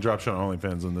 Meanwhile, you can drop shit on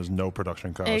OnlyFans and there's no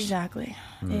production costs. Exactly.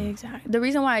 Hmm. Exactly. The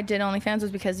reason why I did OnlyFans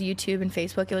was because YouTube and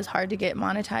Facebook, it was hard to get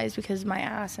monetized because of my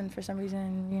ass, and for some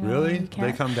reason, Really? you can't.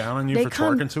 They come down on you They for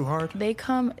come- twerking too hard? They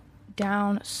come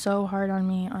down so hard on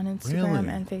me on Instagram Really?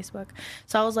 and Facebook.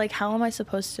 So I was like, how am I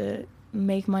supposed to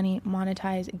make money,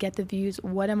 monetize, get the views?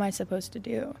 What am I supposed to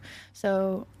do?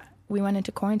 So we went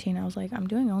into quarantine. I was like, I'm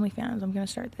doing OnlyFans. I'm going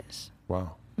to start this.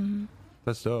 Wow. Mm-hmm.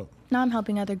 That's dope. Now I'm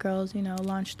helping other girls,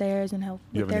 launch theirs and help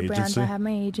You with have their an brands. agency? I have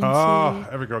my agency. Oh,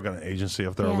 every girl got an agency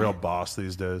if they're a Yeah. real boss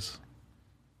these days.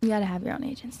 You got to have your own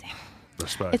agency.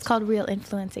 Respect. It's called Real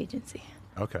Influence Agency.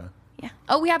 Okay. Yeah.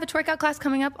 Oh, we have a twerk out class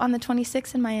coming up on the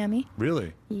 26th in Miami.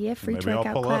 Really? Yeah, free Maybe I'll twerk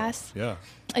out pull class. up. Yeah.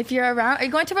 If you're around, are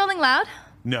you going to Rolling Loud?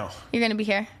 No. You're going to be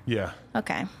here. Yeah.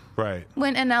 Okay. Right.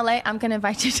 When in LA, I'm going to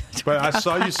invite you to twerk But I out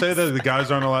saw you say that the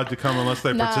guys aren't allowed to come unless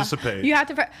they Nah, participate. You have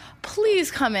to. Please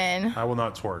come in. I will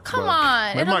not twerk. Come but on.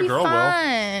 Maybe It'll my be girl will.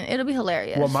 fun. It'll be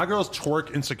hilarious. Well, my girl's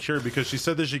twerk insecure because she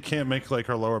said that she can't make like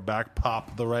her lower back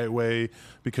pop the right way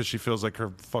because she feels like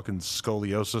her fucking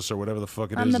scoliosis or whatever the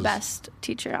fuck it is. I'm the is- best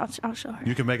teacher. I'll show her.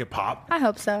 You can make it pop? I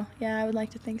hope so. Yeah, I would like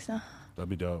to think so. That'd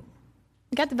be dope.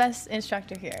 Got the best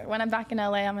instructor here. When I'm back in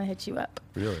LA, I'm gonna hit you up.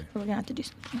 Really? We're gonna have to do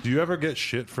something. Do you ever get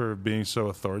shit for being so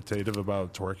authoritative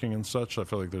about twerking and such? I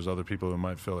feel like there's other people who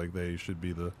might feel like they should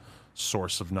be the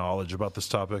source of knowledge about this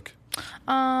topic.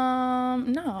 No,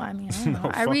 I mean, I don't know.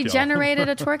 I fuck y'all. regenerated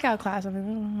a twerkout class. I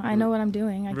mean, I know what I'm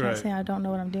doing. I can't Right. say I don't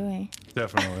know what I'm doing.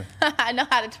 Definitely. I know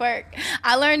how to twerk.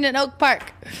 I learned in Oak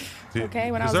Park.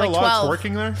 Okay, when I was Is there like a lot 12. of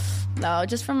twerking there? No,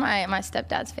 just from my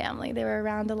stepdad's family. They were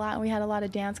around a lot, and we had a lot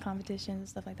of dance competitions and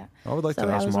stuff like that. I would like So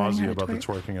to ask was learning Mozzie how to about the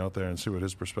twerk. twerking out there and see what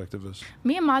his perspective is.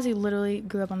 Me and Mozzie literally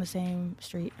grew up on the same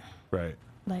street, Right.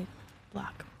 like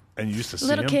block. And you used to see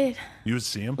Little him? kid. You would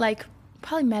see him? Like,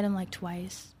 probably met him like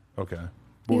twice. Okay.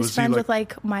 He was friends with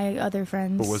like my other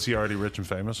friends. But was he already rich and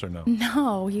famous or no?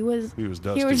 No, he was. He was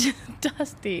dusty. He was just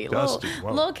dusty. Dusty,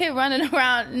 wow. Little kid running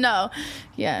around. No,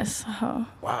 yes. Oh.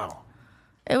 Wow.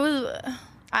 It was.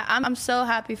 I'm so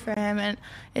happy for him, and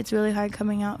it's really hard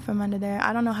coming out from under there.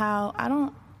 I don't know how. I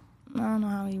don't know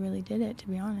how he really did it. To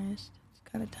be honest, it's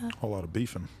kind of tough. A whole lot of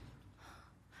beefing.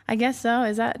 I guess so.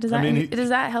 Does that does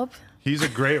that help? He's a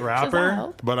great rapper,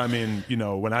 help? but I mean, you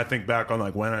know, when I think back on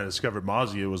like when I discovered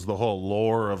Mozzie, it was the whole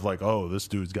lore of like, oh, this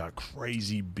dude's got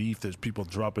crazy beef. There's people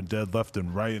dropping dead left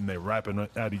and right, and they rapping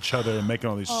at each other and making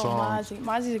all these songs.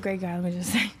 Mozzie's a great guy. Let me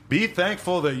just say. Be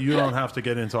thankful that you don't have to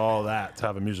get into all that to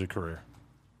have a music career.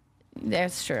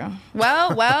 That's true.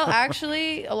 Well,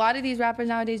 actually, a lot of these rappers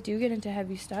nowadays do get into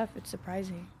heavy stuff. It's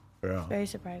surprising. Yeah. Very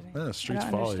surprising. Yeah, streets I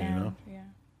don't follow you, understand. you know? Yeah,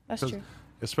 that's 'Cause true.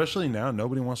 especially now,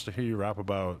 nobody wants to hear you rap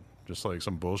about just like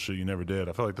some bullshit you never did.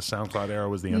 I feel like the SoundCloud era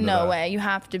was the end of that. No way. You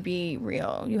have to be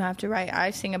real. You have to write.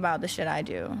 I sing about the shit I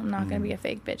do. I'm not going to be a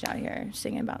fake bitch out here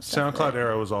singing about stuff. SoundCloud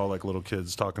era was all like little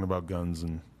kids talking about guns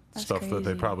and That's stuff that they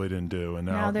crazy. probably didn't do. And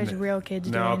Now there's real kids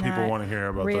now doing people that. want to hear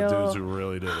about Real- the dudes who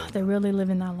really did it. They're really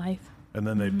living that life. And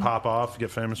then they pop off,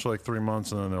 get famous for like 3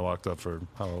 months, and then they're locked up for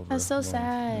however. That's so long,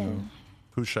 sad. you know.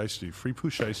 Pooh Shiesty. Free Pooh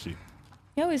Shiesty.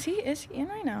 Yo, is he in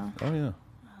right now? Oh, yeah.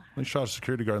 He shot a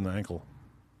security guard in the ankle.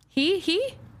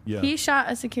 He? Yeah. He shot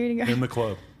a security guard. In the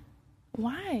club.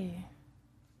 Why?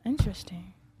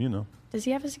 Interesting. You know. Does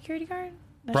he have a security guard?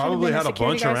 That Probably should've been had a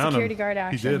bunch around him. security guard He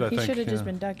action. did, I think, should have just yeah.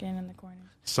 been ducking in the corner.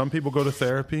 Some people go to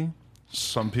therapy.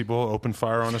 Some people open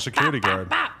fire on a security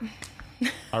guard.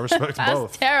 I respect That's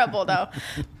both. terrible, though.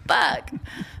 Fuck.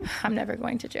 I'm never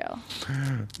going to jail.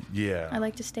 Yeah. I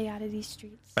like to stay out of these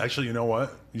streets. Actually, you know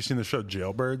what? You seen the show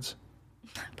Jailbirds?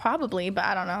 Probably, but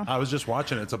I don't know. I was just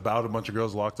watching it. It's about a bunch of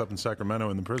girls locked up in Sacramento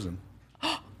in the prison.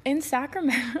 In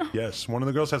Sacramento? Yes. One of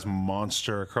the girls has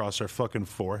monster across her fucking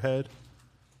forehead.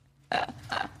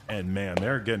 And man,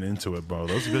 they're getting into it, bro.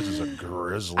 Those bitches are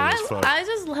grizzly as fuck. I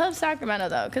just love Sacramento,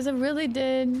 though, because it really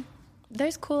did.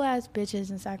 There's cool ass bitches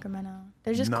in Sacramento.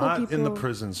 There's just cool Not people. in the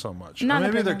prison so much. Not Or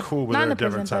in the maybe they're prison. cool, but Not in they're a the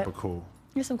different prison, type but- of cool.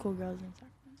 There's some cool girls in Sacramento.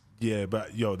 Yeah,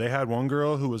 but yo, they had one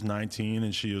girl who was 19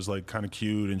 and she was like kind of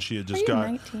cute and she had just you got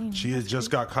 19? she had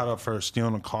just got caught up for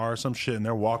stealing a car or some shit and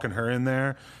they're walking her in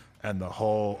there and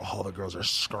all the girls are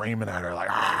screaming at her like,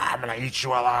 I'm gonna eat you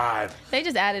alive. They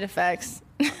just added effects.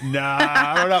 Nah,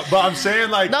 I don't know, but I'm saying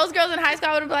like Those girls in high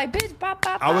school would be like, bitch, bop,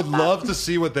 bop, I would bop, bop. love to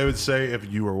see what they would say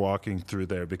if you were walking through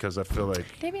there because I feel like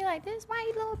They'd be like, this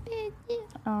white little bitch. Yeah.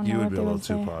 I don't you know would what be a they little would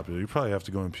too say. popular. You probably have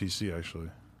to go in PC actually.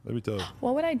 Let me tell you.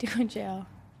 What would I do in jail?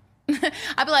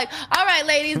 I'd be like, all right,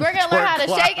 ladies, we're going to learn how to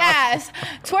Twerk shake ass.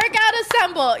 Twerk out,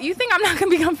 assemble. You think I'm not going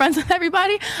to become friends with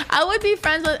everybody? I would be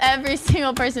friends with every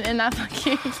single person in that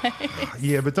fucking place.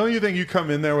 Yeah, but don't you think you come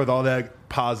in there with all that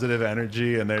positive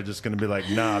energy and they're just going to be like,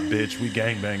 nah, bitch, we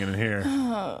gangbanging in here.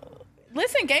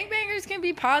 Listen, gangbangers can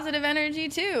be positive energy,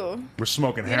 too. We're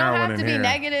smoking You don't heroin have in to be here.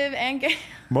 negative and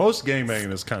Most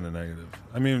gangbanging is kind of negative.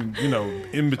 I mean, you know,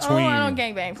 in Oh, between. I don't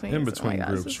gangbang, please. In between Oh my God,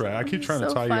 groups, this is right? I keep trying to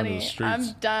so tie you into funny. the streets.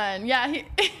 I'm done. Yeah,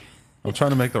 I'm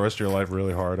trying to make the rest of your life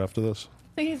really hard after this.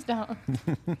 please don't.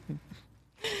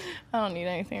 I don't need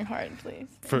anything hard, please.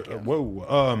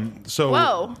 So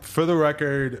Whoa. for the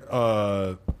record,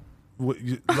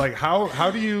 like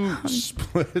how do you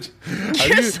split?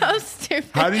 You're so stupid.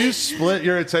 How do you split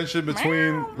your attention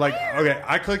between like? Okay,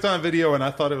 I clicked on a video and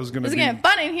I thought it was gonna It's be. getting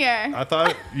fun in here. I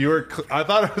thought you were. I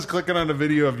thought I was clicking on a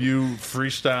video of you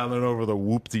freestyling over the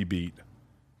whoopty beat,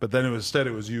 but then instead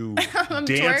it was you I'm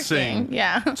dancing twerking.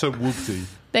 Yeah. to whoopty.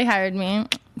 They hired me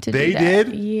to They do that.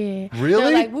 did? Yeah. Really? They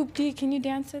were like, Whoop-dee, can you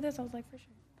dance to this? I was like, for sure.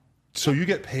 So you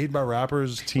get paid by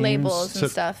rappers, teams, Labels to,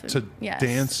 and stuff. to Yes.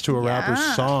 dance to a rapper's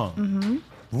Yeah. song.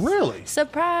 Mm-hmm. Really?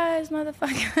 Surprise,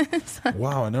 motherfuckers.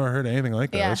 Wow, I never heard anything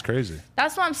like that. Yeah. That's crazy.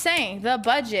 That's what I'm saying. The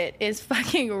budget is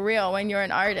fucking real when you're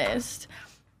an artist.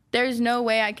 There's no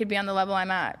way I could be on the level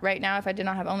I'm at right now if I did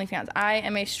not have OnlyFans. I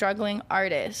am a struggling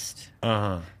artist, Uh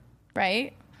huh.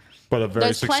 right? But a very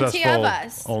There's successful plenty of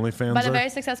us. OnlyFans. But a very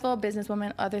successful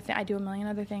businesswoman. I do a million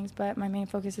other things, but my main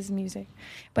focus is music.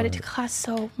 But it costs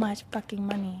so much fucking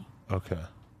money. Okay.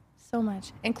 So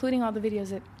much, including all the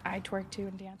videos that I twerk to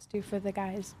and dance to for the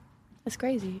guys. It's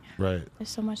crazy. Right. There's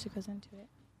so much that goes into it.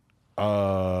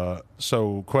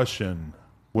 So question,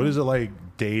 what is it like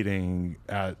dating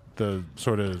at the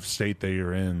sort of state that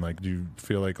you're in? Like, do you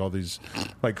feel like all these,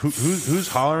 like, who's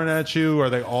hollering at you? Are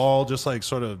they all just like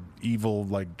sort of evil,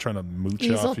 like trying to mooch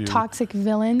off you? Toxic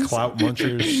villains. Clout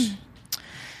munchers?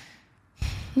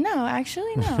 No,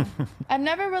 actually, no. I've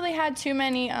never really had too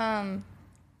many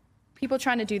people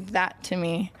trying to do that to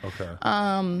me.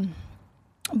 Okay.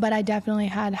 But I definitely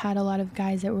had a lot of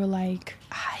guys that were like,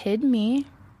 hid me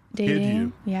dating. Hid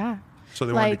you? Yeah. So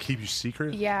they wanted to keep you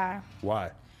secret? Yeah.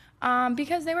 Why?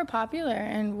 Because they were popular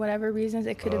and whatever reasons.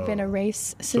 It could have been a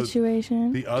race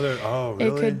situation. Oh, really?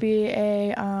 It could be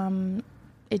a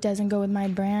it doesn't go with my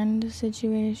brand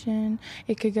situation.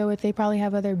 It could go with they probably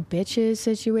have other bitches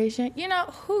situation. You know,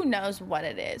 who knows what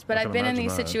it is. But I've been in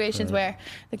these situations where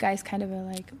the guy's kind of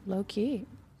like low key.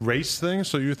 Race thing?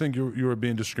 So you think you were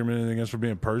being discriminated against for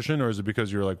being Persian, or is it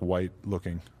because you're like white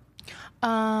looking?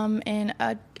 In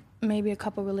maybe a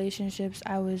couple relationships,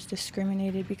 I was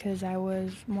discriminated because I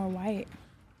was more white.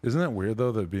 Isn't that weird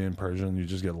though, that being Persian, you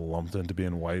just get lumped into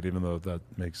being white, even though that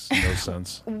makes no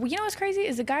sense? You know what's crazy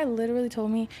is the guy literally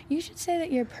told me, you should say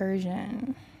that you're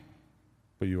Persian.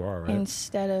 But you are, right?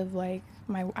 Instead of like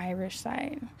my Irish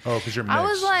side. Oh, because you're mixed. I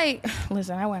was like,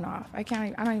 listen, I went off. I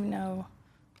don't even know.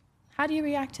 How do you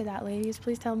react to that, ladies?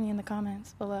 Please tell me in the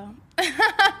comments below.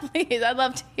 Please, I'd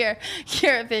love to hear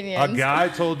your opinions. A guy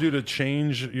told you to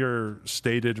change your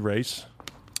stated race?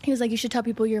 He was like, you should tell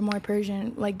people you're more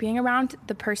Persian. Like being around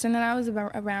the person that I was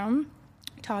around,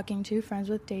 talking to, friends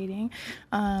with, dating.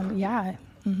 Yeah.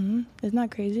 Mm-hmm. Isn't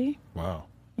that crazy? Wow.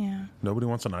 Yeah. Nobody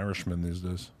wants an Irishman these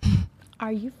days.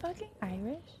 Are you fucking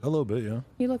Irish? A little bit, yeah.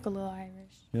 You look a little Irish.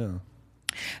 Yeah.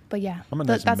 But yeah,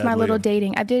 Nice that's my medley little of,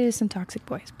 dating. I've dated some toxic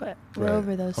boys, but we're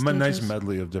over those I'm stages. a nice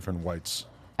medley of different whites.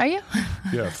 Are you?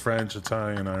 Yeah, French,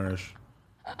 Italian, Irish.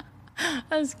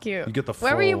 That's cute. You get the full,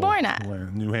 Where were you born at?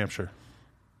 New Hampshire.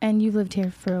 And you've lived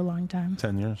here for a long time.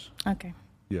 10 years. Okay.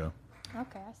 Yeah.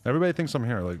 Okay. Everybody thinks I'm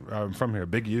here. Like, I'm from here.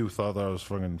 Big U thought that I was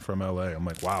fucking from LA. I'm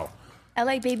like, wow.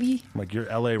 LA, baby. I'm like, your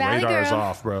LA Valley radar's girl.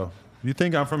 off, bro. You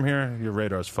think I'm from here? Your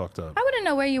radar's fucked up. I wouldn't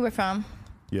know where you were from.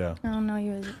 Yeah. I don't know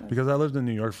you. Because I lived in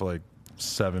New York for like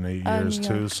 7-8 years New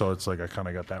too, York. so it's like I kind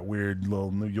of got that weird little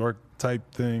New York type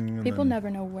thing. And People then, never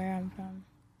know where I'm from.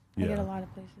 I get a lot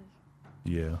of places.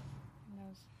 Yeah. Who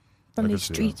knows? I From could these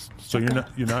see streets. that. So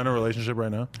you're not in a relationship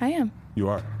right now? I am. You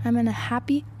are. I'm in a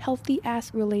happy, healthy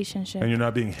ass relationship. And you're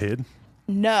not being hid?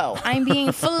 No, I'm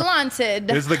being flaunted.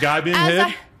 Is the guy being As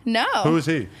hid? No. Who is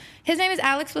he? His name is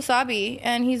Alex Wasabi,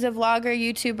 and he's a vlogger,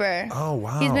 YouTuber. Oh,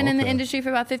 wow. He's been in the okay. industry for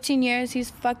about 15 years.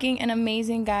 He's fucking an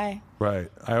amazing guy.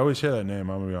 Right. I always hear that name.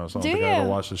 I'm going to be honest. I don't think I ever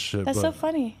watched this shit. That's so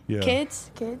funny. Yeah.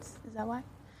 Kids? Is that why?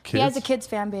 Kids? He has a kids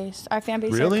fan base. Our fan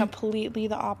base Really? are completely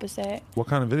the opposite. What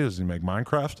kind of videos does he make?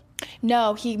 Minecraft?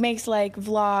 No, he makes like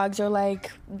vlogs or like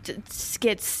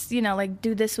skits, you know, like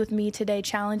do this with me today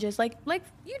challenges, like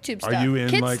YouTube stuff. Are you in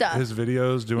kids like stuff. his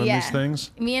videos doing these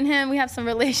things? Me and him, we have some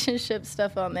relationship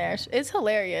stuff on there. It's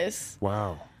hilarious.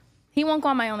 Wow. He won't go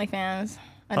on my OnlyFans.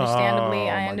 Understandably, Oh,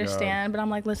 I my understand, but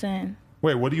I'm like, listen,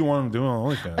 Wait, what do you want him doing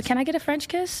on OnlyFans? can I get a French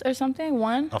kiss or something?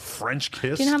 One. A French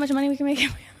kiss? Do you know how much money we can make?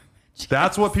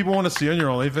 That's what people want to see on your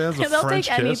OnlyFans? A They'll French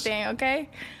take kiss? anything, okay?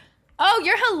 Oh,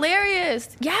 you're hilarious.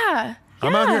 Yeah.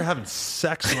 I'm out here having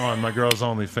sex on my girl's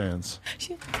OnlyFans.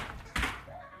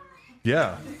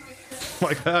 Yeah.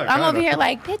 Like that. I'm kinda. over here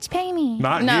like, bitch, pay me.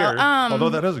 Not no, here. Although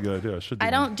that is a good idea. I should do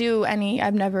I that. don't do any.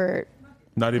 I've never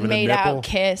Not even made a nipple? out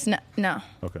kiss. No.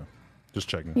 Okay. Just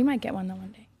checking. You might get one though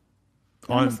one day.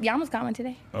 You almost got one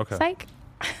today. Okay. Psych.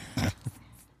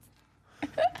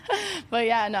 But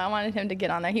yeah, no, I wanted him to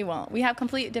get on there. He won't. We have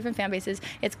complete different fan bases.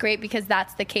 It's great because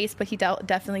that's the case, but he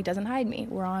definitely doesn't hide me.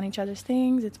 We're on each other's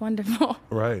things. It's wonderful.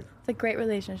 Right. It's a great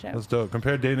relationship. That's dope.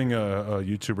 Compare dating a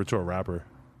YouTuber to a rapper.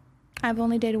 I've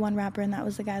only dated one rapper, and that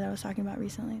was the guy that I was talking about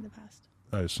recently, the past.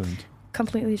 I assumed.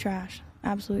 Completely trash.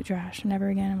 Absolute trash. Never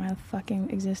again in my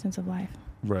fucking existence of life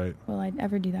Right. will I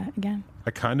ever do that again.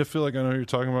 I kind of feel like I know who you're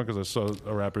talking about because I saw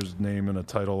a rapper's name in a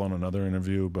title on another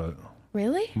interview, but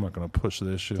Really? I'm not going to push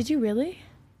the issue. Did you really?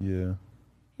 Yeah.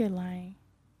 You're lying.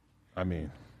 I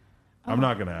mean, I'm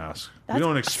not going to ask. We That's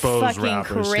don't expose fucking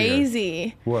rappers crazy.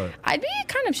 here. What? I'd be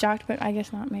kind of shocked, but I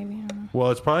guess not. Maybe. I don't know. Well,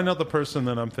 it's probably not the person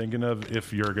that I'm thinking of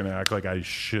if you're going to act like I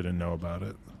shouldn't know about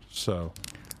it. So.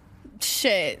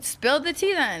 Shit. Spill the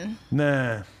tea then.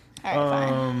 Nah. All right,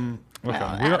 fine. Okay.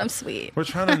 No, Adam's sweet. We're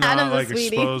trying to not Adam's a like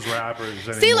sweetie. expose rappers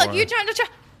anymore. See, look, you're trying to.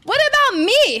 What about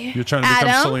me? You're trying to become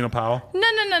Adam? Selena Powell?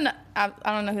 No. I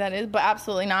don't know who that is, but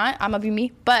absolutely not. I'm gonna be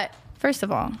me. But first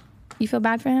of all, you feel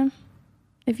bad for him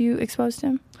if you exposed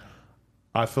him?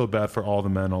 I feel bad for all the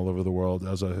men all over the world,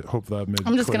 as I hope that made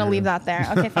I'm just clear. gonna leave that there.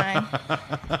 Okay, fine.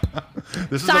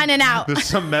 Signing out. This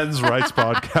is a men's rights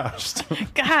podcast.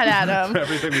 God, Adam.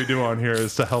 Everything we do on here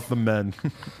is to help the men.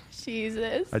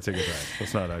 Jesus. I take it back.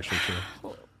 That's not actually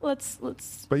true. Let's.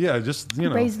 But yeah, just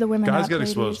raise the women guys up, get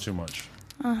ladies. exposed too much.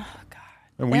 Oh God.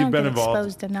 And They we've don't been get involved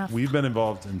exposed enough. We've been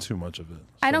involved in too much of it.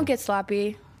 I so. don't get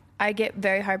sloppy. I get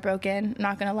very heartbroken.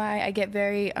 Not gonna lie. I get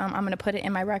very. I'm gonna put it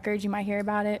in my records. You might hear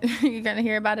about it. You're gonna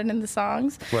hear about it in the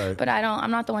songs. Right. But I don't.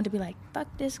 I'm not the one to be like, fuck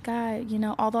this guy. You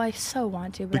know. Although I so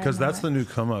want to. But Because I'm that's not. the new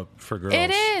come up for girls. It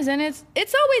is, and it's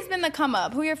always been the come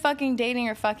up. Who you're fucking dating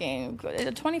or fucking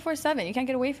 24/7. You can't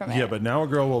get away from it. Yeah, but now a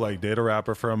girl will like date a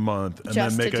rapper for a month and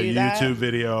Just then to make a do that. YouTube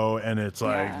video, and it's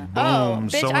like, Yeah. boom, Oh,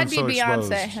 bitch, so I'd and be so Beyonce.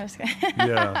 exposed. I'm just kidding.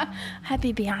 Yeah, I'd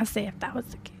be Beyonce if that was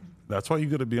the case. that's why you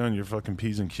got to be on your fucking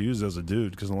P's and Q's as a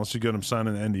dude, because unless you get them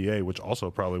signing an NDA, which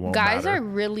also probably won't Guys matter. are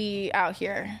really out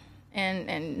here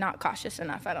and not cautious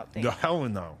enough. I don't think. No, hell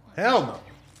no.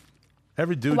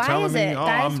 Every dude Why telling is me, it? oh,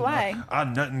 Guys, why?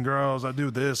 I'm nutting girls, I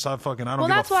do this, I don't Well, give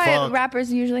that's a why fuck.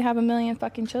 rappers usually have a million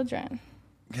fucking children.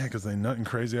 Yeah, because they nutting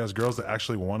crazy ass girls that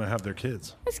actually want to have their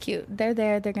kids. It's cute. They're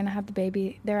there. They're gonna have the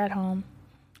baby. They're at home.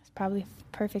 It's probably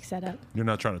perfect setup. You're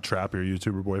not trying to trap your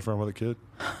YouTuber boyfriend with a kid?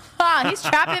 Ah, he's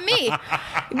trapping me.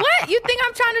 What? You think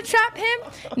I'm trying to trap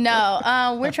him?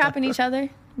 No. We're trapping each other.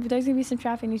 There's gonna be some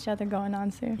trapping each other going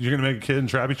on soon. You're going to make a kid and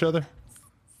trap each other?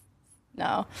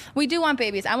 No, we do want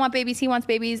babies. I want babies. He wants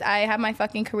babies. I have my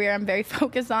fucking career I'm very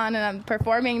focused on, and I'm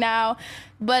performing now.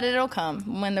 But it'll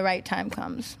come when the right time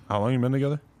comes. How long you been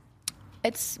together?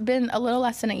 It's been a little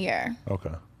less than a year.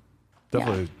 Okay.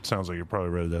 Definitely sounds like you're probably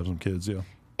ready to have some kids, yeah.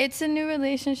 It's a new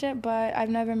relationship, but I've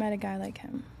never met a guy like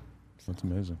him. That's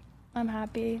amazing. I'm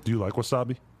happy. Do you like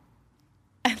wasabi?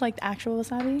 I like the actual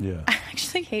wasabi. Yeah. I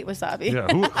actually hate wasabi. Yeah,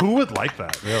 who would like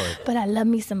that, really? But I love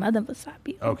me some other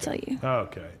wasabi. I'll tell you.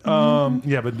 Okay.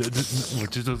 Yeah, but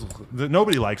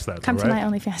nobody likes that, Come though, to right?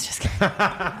 my OnlyFans. Just kidding.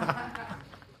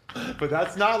 But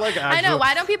that's not like actual... I know.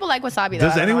 Why don't people like wasabi?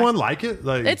 Does though? I don't know anyone why. like it?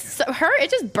 Like, It's it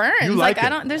just burns. You like I it?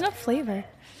 don't. There's no flavor.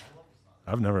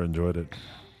 I've never enjoyed it.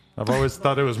 I've always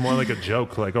thought it was more like a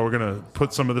joke. Like, oh, we're going to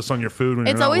put some of this on your food when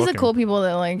you're It's not always looking. the cool people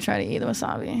that like try to eat the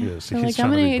wasabi. Yeah, see, They're he's like,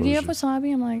 trying to be do you have bougie.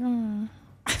 wasabi? I'm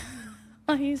like,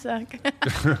 oh, you suck.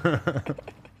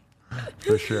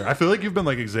 For sure. I feel like you've been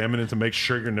like examining to make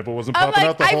sure your nipple wasn't I'm popping like,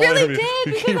 out the I whole really interview.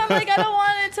 did because I'm like, I don't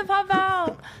want it to pop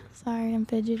out. Sorry, I'm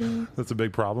fidgety. That's a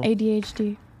big problem.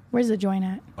 ADHD. Where's the joint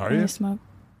at? Are When you? smoke?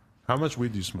 How much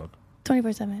weed do you smoke?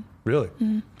 24/7. Really?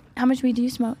 How much weed do you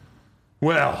smoke?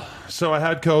 Well, so I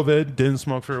had COVID, didn't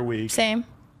smoke for a week. Same.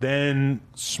 Then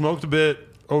smoked a bit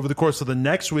over the course of the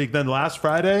next week. Then last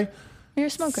Friday, You're a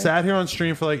smoker. sat here on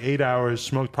stream for like 8 hours,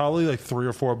 smoked probably like 3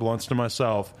 or 4 blunts to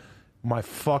myself. My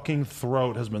fucking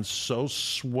throat has been so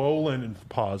swollen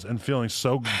and feeling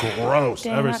so gross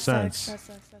Damn, ever that since. Sucks.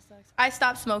 That sucks. I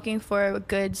stopped smoking for a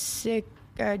good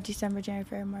December, January,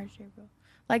 February, March, April.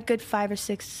 Like good 5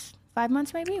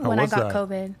 months maybe when I was got that?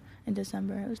 COVID in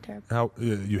December. It was terrible. How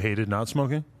you hated not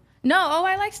smoking? No,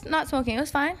 I liked not smoking. It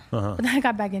was fine. But then I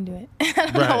got back into it. I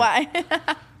don't know Right.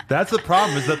 why. That's the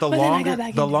problem is that the But then I got back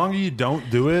into it. longer you don't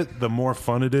do it, the more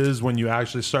fun it is when you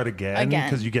actually start again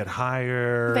because you get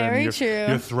higher. Very and true.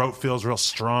 Your throat feels real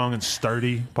strong and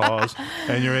sturdy. Pause.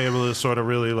 And you're able to sort of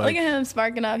really Look like. at him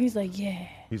sparking up. He's like, yeah,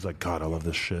 He's like, God, I love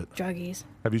this shit. druggies.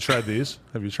 Have you tried these?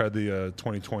 Have you tried the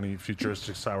 2020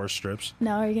 futuristic sour strips?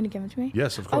 No, are you going to give it to me?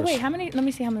 Yes, of Oh, course. wait, how many? Let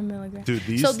me see how many milligrams. Dude,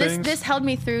 these So things- this held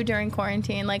me through during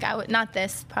quarantine. Like, I would, not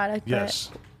this product, Yes.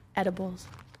 but edibles.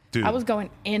 Dude. I was going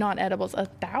in on edibles.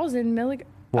 1,000 milligrams.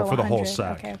 Well, for the whole 100.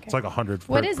 sack. Okay. It's like 100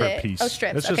 What per, is per it? piece. Oh,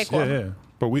 strips. It's Okay, just, cool. Yeah.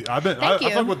 But I Thank you.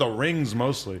 fuck with the rings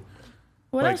mostly.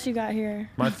 What like- else you got here?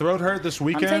 My throat hurt this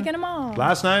weekend. taking 'em all.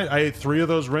 Last night, I ate 3 of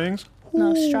those rings.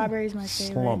 No, strawberry's my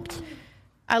favorite. Slumped.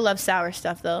 I love sour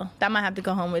stuff though. That might have to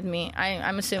go home with me.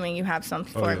 I'm assuming you have some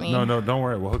for yeah. me. No, don't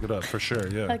worry. We'll hook it up for sure.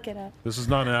 Yeah. Hook it up. This is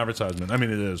not an advertisement. I mean,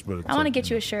 it is, but it's I want to like get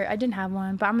you a shirt. I didn't have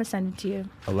one, but I'm gonna send it to you.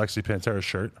 Alexi Pantera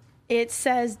shirt. It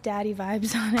says Daddy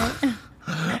Vibes on it.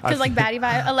 Because like Daddy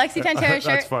Vibes, Alexi Pantera shirt.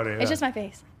 That's funny, yeah. It's just my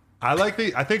face.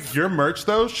 I think your merch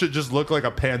though should just look like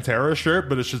a Pantera shirt,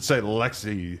 but it should say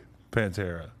Lexi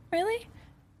Pantera. Really?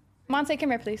 Monse, come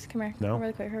here, please. Come here. No?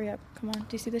 Really quick. Hurry up. Come on. Do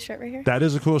you see this shirt right here? That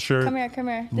is a cool shirt. Come here.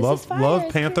 This Love- is fire. love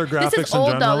It's Panther pretty. This graphics is in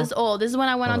old general. though. This is old. This is when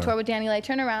I went on Okay. tour with Danny Lay.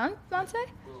 Turn around, Monse.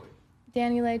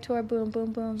 Danny Lay tour. Boom,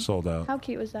 boom, boom. Sold out. How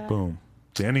cute was that? Boom.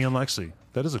 Danny and Lexi.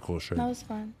 That is a cool shirt. That was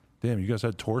fun. Damn, you guys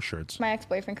had tour shirts. My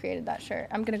ex-boyfriend created that shirt.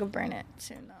 I'm gonna go burn it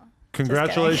soon though.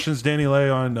 Congratulations, Danny Lay,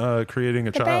 on creating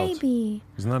a The child. baby.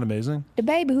 Isn't that amazing? The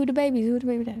baby. Who the baby? Who the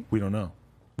baby? Dad? We don't know,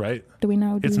 right? Do we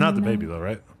know? It's not the baby though,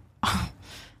 right?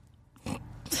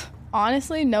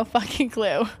 Honestly, no fucking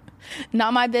clue.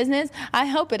 Not my business. I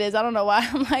hope it is. I don't know why.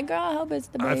 I'm like, girl, I hope it's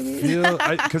the I baby. feel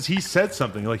because he said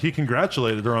something like he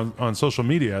congratulated her on social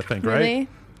media. I think, right? Really?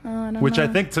 Oh, I don't Which know. I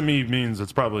think to me means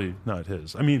it's probably not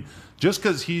his. I mean, just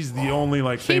because he's the only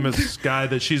like famous guy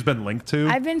that she's been linked to.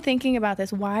 I've been thinking about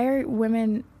this. Why are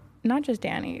women, not just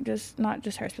Danny, not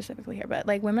just her specifically here, but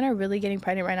like women are really getting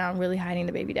pregnant right now and really hiding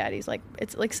the baby daddies. Like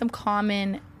it's like some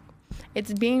common,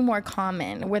 it's being more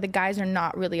common where the guys are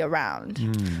not really around.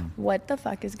 What the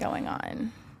fuck is going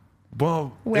on?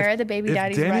 Well, Where are the baby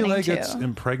daddies if Danny running Lay to? gets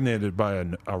impregnated by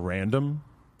a random,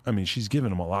 I mean, she's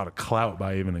giving him a lot of clout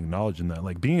by even acknowledging that.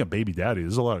 Like being a baby daddy,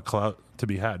 there's a lot of clout to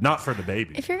be had. Not for the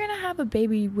baby. If you're gonna have a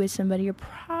baby with somebody, you're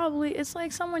probably, it's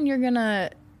like someone you're gonna,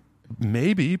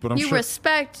 Maybe, but I'm you sure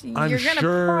respect. I'm You're gonna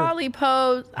sure probably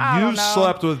pose. I don't you've know.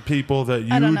 slept with people that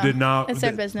I don't you know. did not. It's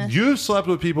their business. You've slept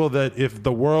with people that if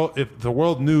the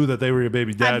world knew that they were your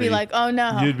baby daddy, I'd be like, oh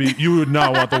no. you would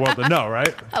not want the world to know,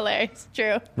 right? Hilarious.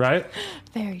 True. Right?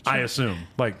 Very true. I assume.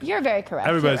 Like You're very correct.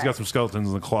 everybody's You're got right. some skeletons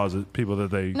in the closet. People that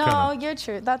they No, kind of, you're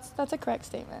true. That's a correct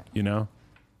statement. you know.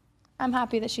 I'm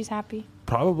happy that she's happy.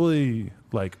 Probably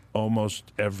like almost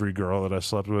every girl that I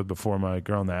slept with before my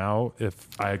girl now, if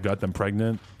I had got them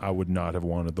pregnant, I would not have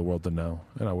wanted the world to know,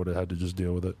 and I would have had to just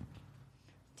deal with it.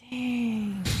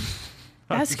 Dang.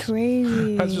 That's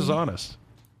crazy. That's just honest.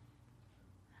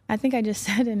 I think I just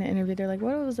said in an interview, they're like,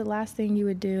 what was the last thing you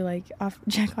would do, like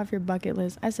check off your bucket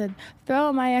list? I said,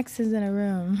 throw my exes in a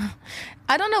room.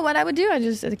 I don't know what I would do.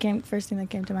 First thing that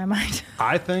came to my mind.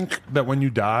 I think that when you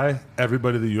die,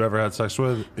 everybody that you ever had sex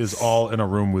with is all in a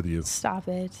room with you, Stop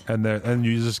it. and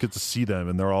you just get to see them,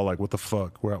 and they're all like, "What the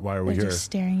fuck? Why are we They're here?" just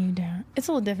staring you down. It's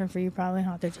a little different for you probably,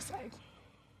 huh? They're just like,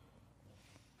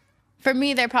 for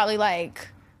me, they're probably like,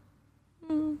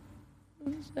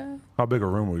 How big a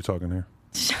room are we talking here?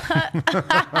 Because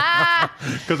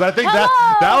I think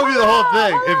that would be the whole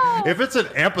thing. If it's an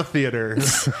amphitheater,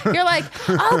 you're like,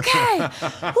 okay,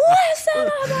 listen.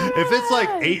 if it's like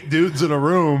 8 dudes in a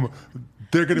room,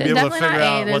 they're going to be There's able to definitely figure not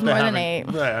out 8. what There's they're more than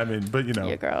having. 8. Right, I mean, but you know,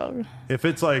 Your girl. if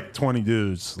it's like 20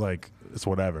 dudes, like it's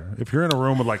whatever. If you're in a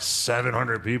room with like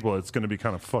 700 people, it's going to be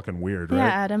kind of fucking weird, right? Yeah,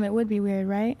 Adam, it would be weird,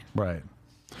 right? Right.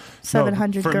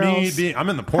 700 for girls. me, I'm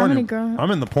in the porn. many girls?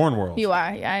 I'm in the porn world. You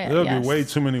are, yeah. There'll yes. be way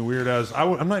too many weird ass.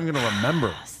 I'm not even going to remember.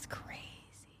 That's crazy.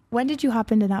 When did you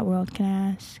hop into that world? Can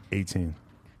I ask? 18.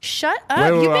 Shut up!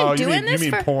 Wait, You've been you doing mean, this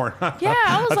you mean for porn? Yeah,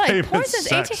 I was thought you like porn meant since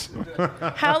sex. 18.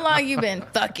 How long you been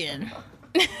fucking?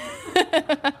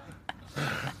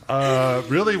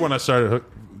 Really, when I started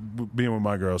being with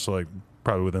my girl, so like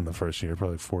probably within the first year,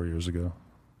 probably 4 years ago.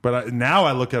 But now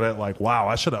I look at it like, wow,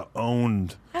 I should have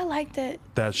owned I liked it.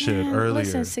 that shit Man, earlier.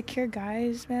 Listen, secure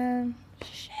guys, man.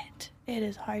 Shit, it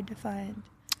is hard to find.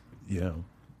 Yeah.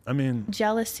 I mean,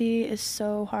 Jealousy is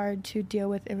so hard to deal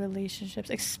with in relationships,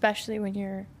 especially when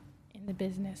you're in the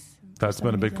business. for that's some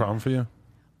been a big reason. problem for you?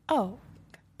 Oh,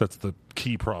 That's the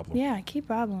key problem. yeah, key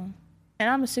problem. And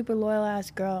I'm a super loyal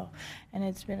ass girl, and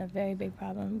it's been a very big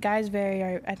problem. Guys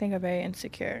I think are very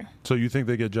insecure. So you think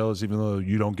they get jealous even though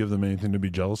you don't give them anything to be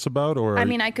jealous about? Or I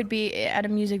mean, I could be at a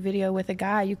music video with a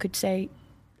guy. You could say,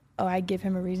 oh, I give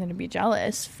him a reason to be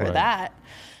jealous for Right. that.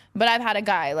 But I've had a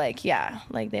guy like, yeah,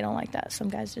 like they don't like that. Some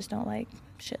guys just don't like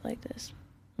shit like this.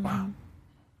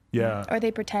 yeah. Or they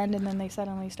pretend and then they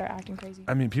suddenly start acting crazy.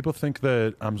 I mean, people think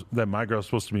that that my girl's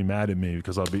supposed to be mad at me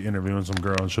because I'll be interviewing some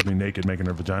girl and she'll be naked making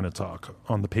her vagina talk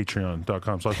on the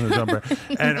patreon.com/jumper.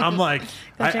 And I'm like,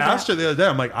 I check it asked out. her the other day,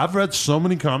 I'm like, I've read so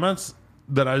many comments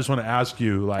that I just want to ask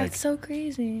you, like, That's so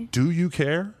crazy. do you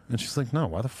care? And she's like, no,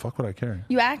 why the fuck would I care?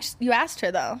 You asked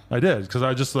her though. I did, because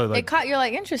I just It like, caught you're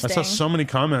like I interesting. saw so many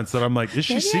comments that I'm like, is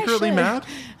she Maybe I secretly should. mad?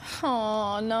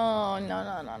 Oh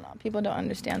no. People don't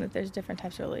understand that there's different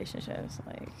types of relationships.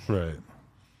 Like Right.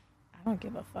 I don't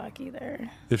give a fuck either.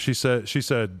 If she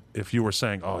said, if you were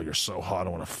saying, oh, you're so hot, I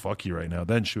want to fuck you right now,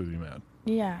 then she would be mad.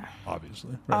 Yeah.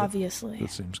 Obviously. Right? Obviously. That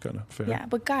seems kind of fair. Yeah,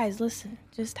 but guys, listen.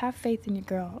 Just have faith in your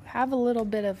girl. Have a little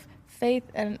bit of faith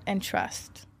and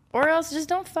trust. Or else just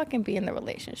don't fucking be in the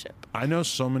relationship. I know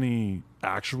so many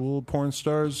actual porn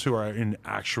stars who are in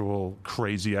actual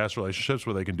crazy ass relationships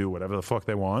where they can do whatever the fuck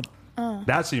they want.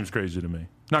 That seems crazy to me.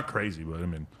 Not crazy, but I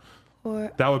mean,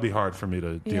 Or that would be hard for me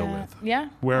to deal yeah. with. Yeah. I'm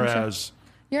Whereas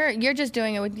sure. You're just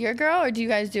doing it with your girl, or do you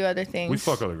guys do other things? we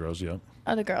fuck other girls, yeah,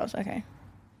 Other girls, okay.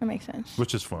 That makes sense.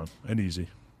 which is fun and easy.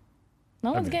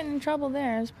 No one's getting in trouble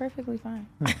there. It's perfectly fine.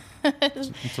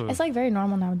 It's like very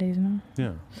normal nowadays, you know?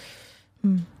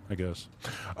 Yeah. I guess.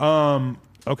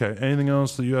 Okay. Anything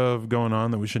else that you have going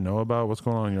on that we should know about? What's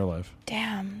going on in your life?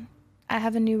 Damn. I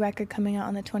have a new record coming out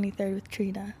on the 23rd with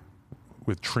Trina.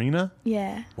 With Trina?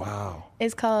 Yeah. Wow.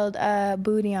 It's called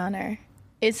Booty on Her.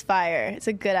 It's fire. It's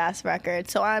a good ass record.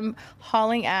 So I'm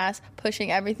hauling ass,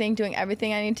 pushing everything, doing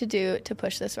everything I need to do to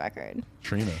push this record.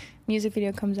 Trina. Music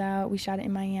video comes out. We shot it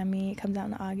in Miami. It comes out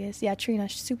in August. Yeah, Trina,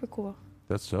 she's super cool.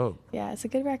 That's dope. Yeah, it's a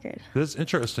good record. That's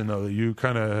interesting though that you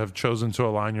kind of have chosen to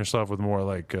align yourself with more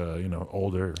like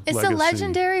older. It's legacy. the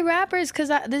legendary rappers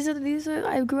because these are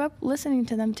I grew up listening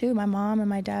to them too. My mom and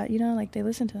my dad, like they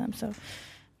listen to them. So,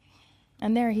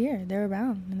 and they're here, they're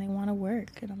around, and they want to work.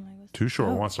 And I'm like, Too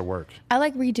Short wants to work. I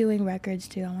like redoing records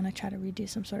too. I want to try to redo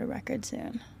some sort of record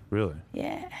soon. Really?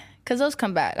 Yeah. Because those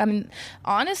come back. I mean,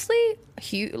 honestly,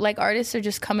 artists are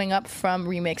just coming up from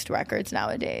remixed records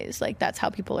nowadays. Like, that's how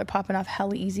people are popping off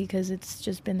hella easy because it's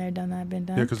just been there, done that, been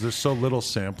done. Yeah, because there's so little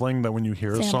sampling that when you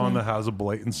hear a song that has a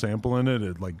blatant sample in it,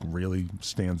 it, like, really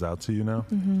stands out to you now.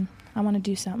 Mm-hmm. I want to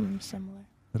do something similar.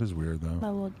 That is weird, though. A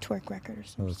little twerk record or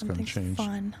something. That's going to change.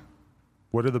 Fun.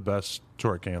 What are the best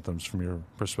twerk anthems from your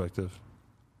perspective?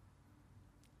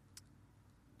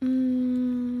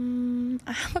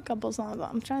 I have a couple songs.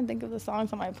 I'm trying to think of the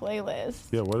songs on my playlist.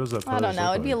 Yeah, what is that? I don't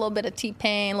know. It'd be a little bit of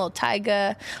T-Pain, a little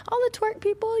Tyga, all the twerk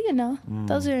people.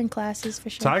 Those are in classes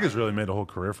for sure. Tyga's really made a whole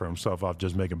career for himself off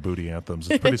just making booty anthems.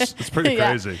 It's pretty Yeah.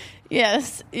 crazy.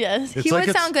 Yes. He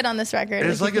would sound good on this record.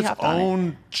 It's like its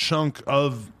own chunk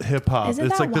of hip hop. Isn't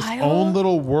It's that like this wild? own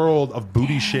little world of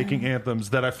booty shaking anthems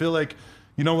that I feel like.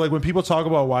 Like when people talk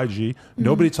about YG,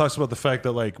 nobody talks about the fact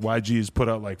that like YG has put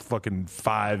out like fucking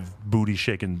 5 booty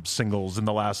shaking singles in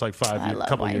the last like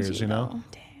couple YG, years, Dang.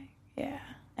 Yeah.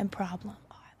 And Problem.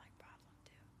 Oh, I like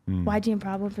Problem too. YG and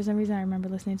Problem, for some reason, I remember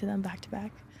listening to them back to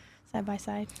back, side by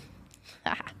side.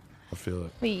 I feel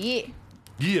it. But Yeah.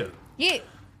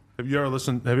 Have you ever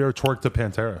twerked to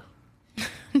Pantera?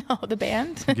 No, the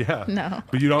band? Yeah. No.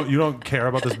 But you don't care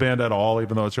about this band at all,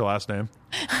 even though it's your last name?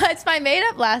 It's my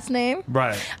made-up last name.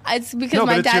 Right. It's because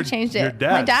my dad changed your it.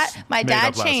 dad's My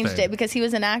dad made-up changed last name. it because he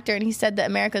was an actor and he said that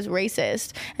America's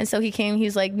racist. And so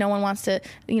he's like, no one wants to,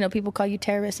 people call you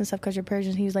terrorists and stuff because you're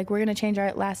Persian. He was like, we're going to change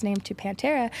our last name to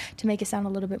Pantera to make it sound a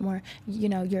little bit more,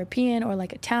 European or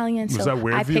like Italian. Was so that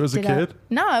weird for you as a kid?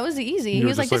 No, it was easy. He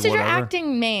was like, this is your whatever?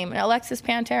 acting name, Alexis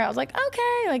Pantera. I was like,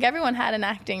 okay. Like everyone had an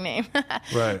acting name.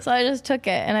 Right. So I just took it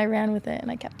and I ran with it and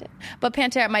I kept it. But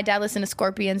Pantera, my dad listened to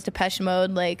Scorpions, Depeche Mode.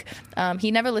 Like,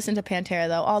 he never listened to Pantera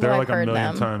though, although They're I've like heard a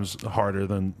million them. times harder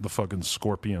than the fucking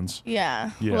Scorpions. Yeah,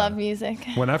 Yeah. love music.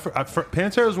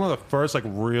 Pantera is one of the first like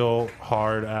real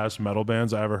hard ass metal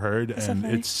bands I ever heard, so and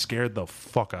funny. it scared the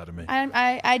fuck out of me.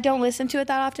 I don't listen to it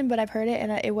that often, but I've heard it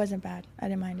and it wasn't bad. I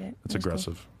didn't mind it. It's It was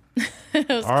aggressive. Cool. It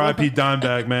was R.I.P.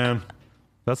 Dimebag, man.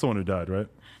 That's the one who died, right?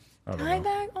 I don't know.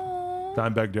 Dimebag, oh,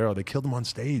 Dimebag Darrell. They killed him on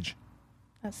stage.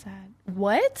 that's sad.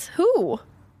 What? Who?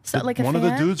 So, like a one fan?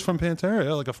 of the dudes from Pantera,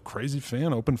 yeah, like a crazy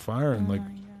fan, opened fire, and like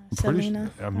I'm pretty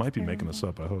Selena? sure, I might be making this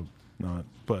up. I hope not,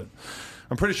 but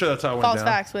I'm pretty sure that's how it went False down.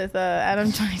 facts with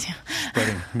Adam 22.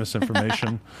 Spreading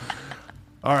misinformation.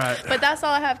 All right. But that's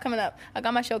all I have coming up. I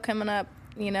got my show coming up.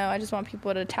 I just want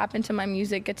people to tap into my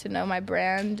music, get to know my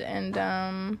brand,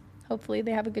 and hopefully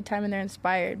they have a good time and they're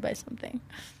inspired by something.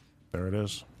 There it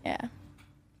is. Yeah.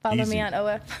 Follow Easy. me on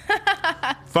OF.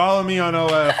 Follow me on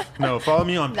OF. No, follow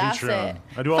me on That's Patreon. it.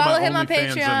 I do all Follow my him on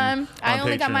OnlyFans Patreon. and I on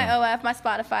only got my Patreon. OF, my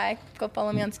Spotify. Go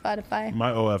follow me on Spotify.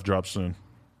 My OF drops soon.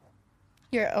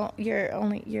 You're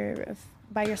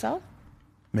by yourself?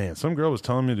 Man, some girl was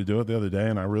telling me to do it the other day,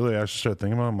 and I really actually started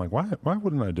thinking about it. I'm like, why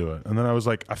wouldn't I do it? And then I was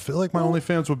like, I feel like my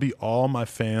OnlyFans would be all my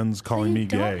fans calling me You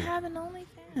don't gay. have an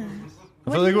OnlyFans.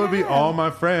 I feel like it would be all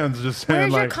my friends just saying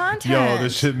Where's your like, content? yo,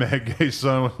 this shit mad gay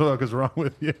son, what the fuck is wrong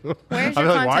with you? Where's I'd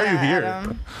your be like, why are you content, here?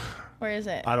 Adam? Where is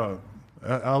it?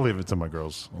 I'll leave it to my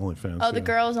girls' OnlyFans. Oh, the yeah.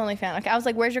 girls OnlyFans. Okay, I was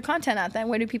like, where's your content at then?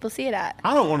 Where do people see it at?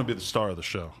 I don't want to be the star of the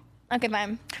show. Okay,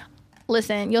 fine.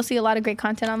 Listen, you'll see a lot of great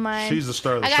content on mine. She's the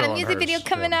star of the I show got a on music video hers,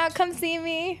 coming yeah. out. Come see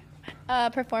me.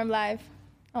 Perform live.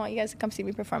 I want you guys to come see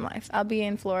me perform live. I'll be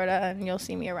in Florida and you'll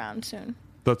see me around soon.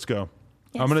 Let's go.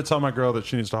 Yes. I'm going to tell my girl that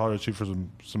she needs to holler at you for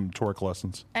some twerk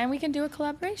lessons. And we can do a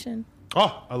collaboration.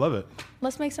 Oh, I love it.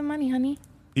 Let's make some money, honey.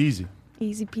 Easy.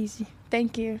 Easy peasy.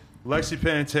 Thank you. Lexi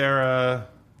Pantera,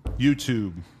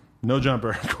 YouTube, No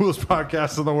Jumper, coolest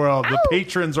podcast in the world. The Ow.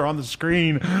 patrons are on the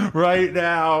screen right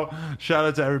now. Shout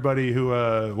out to everybody who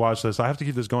watched this. I have to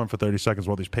keep this going for 30 seconds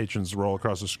while these patrons roll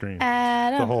across the screen.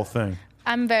 Adam, The whole thing.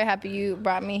 I'm very happy you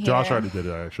brought me here. Josh already did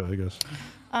it, actually, I guess.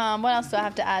 What else do I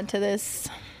have to add to this?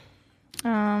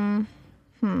 What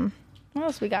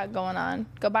else we got going on?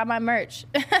 Go buy my merch.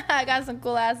 I got some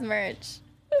cool ass merch.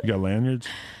 You got lanyards?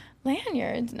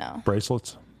 Lanyards? No.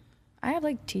 Bracelets? I have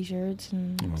like t-shirts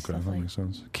and Okay, stuff that like makes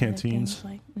sense. other Canteens? things,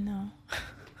 like no.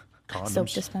 Condoms? Soap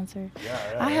dispenser.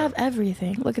 I have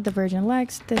everything. Look at the Virgin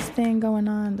Lex, this thing going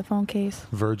on, the phone case.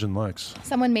 Virgin Lex.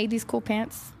 Someone made these cool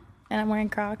pants, and I'm wearing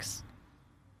Crocs.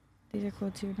 These are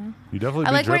cool too, no? You definitely I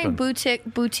be like dripping. wearing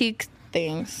boutique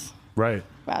things. Right.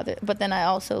 Rather, but then I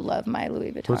also love my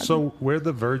Louis Vuitton. But so where'd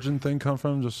the Virgin thing come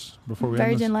from just before we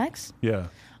end Virgin this? Lex? Yeah.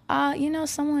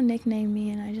 Someone nicknamed me,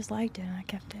 and I just liked it, and I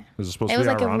kept it. Is it supposed It to was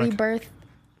be like ironic? a rebirth.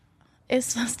 It's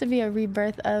supposed to be a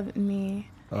rebirth of me.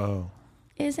 Oh,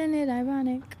 Isn't it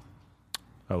ironic?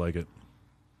 I like it.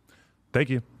 Thank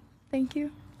you. Thank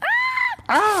you.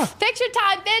 Picture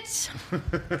time,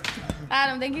 bitch.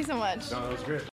 Adam, thank you so much. No, that was great.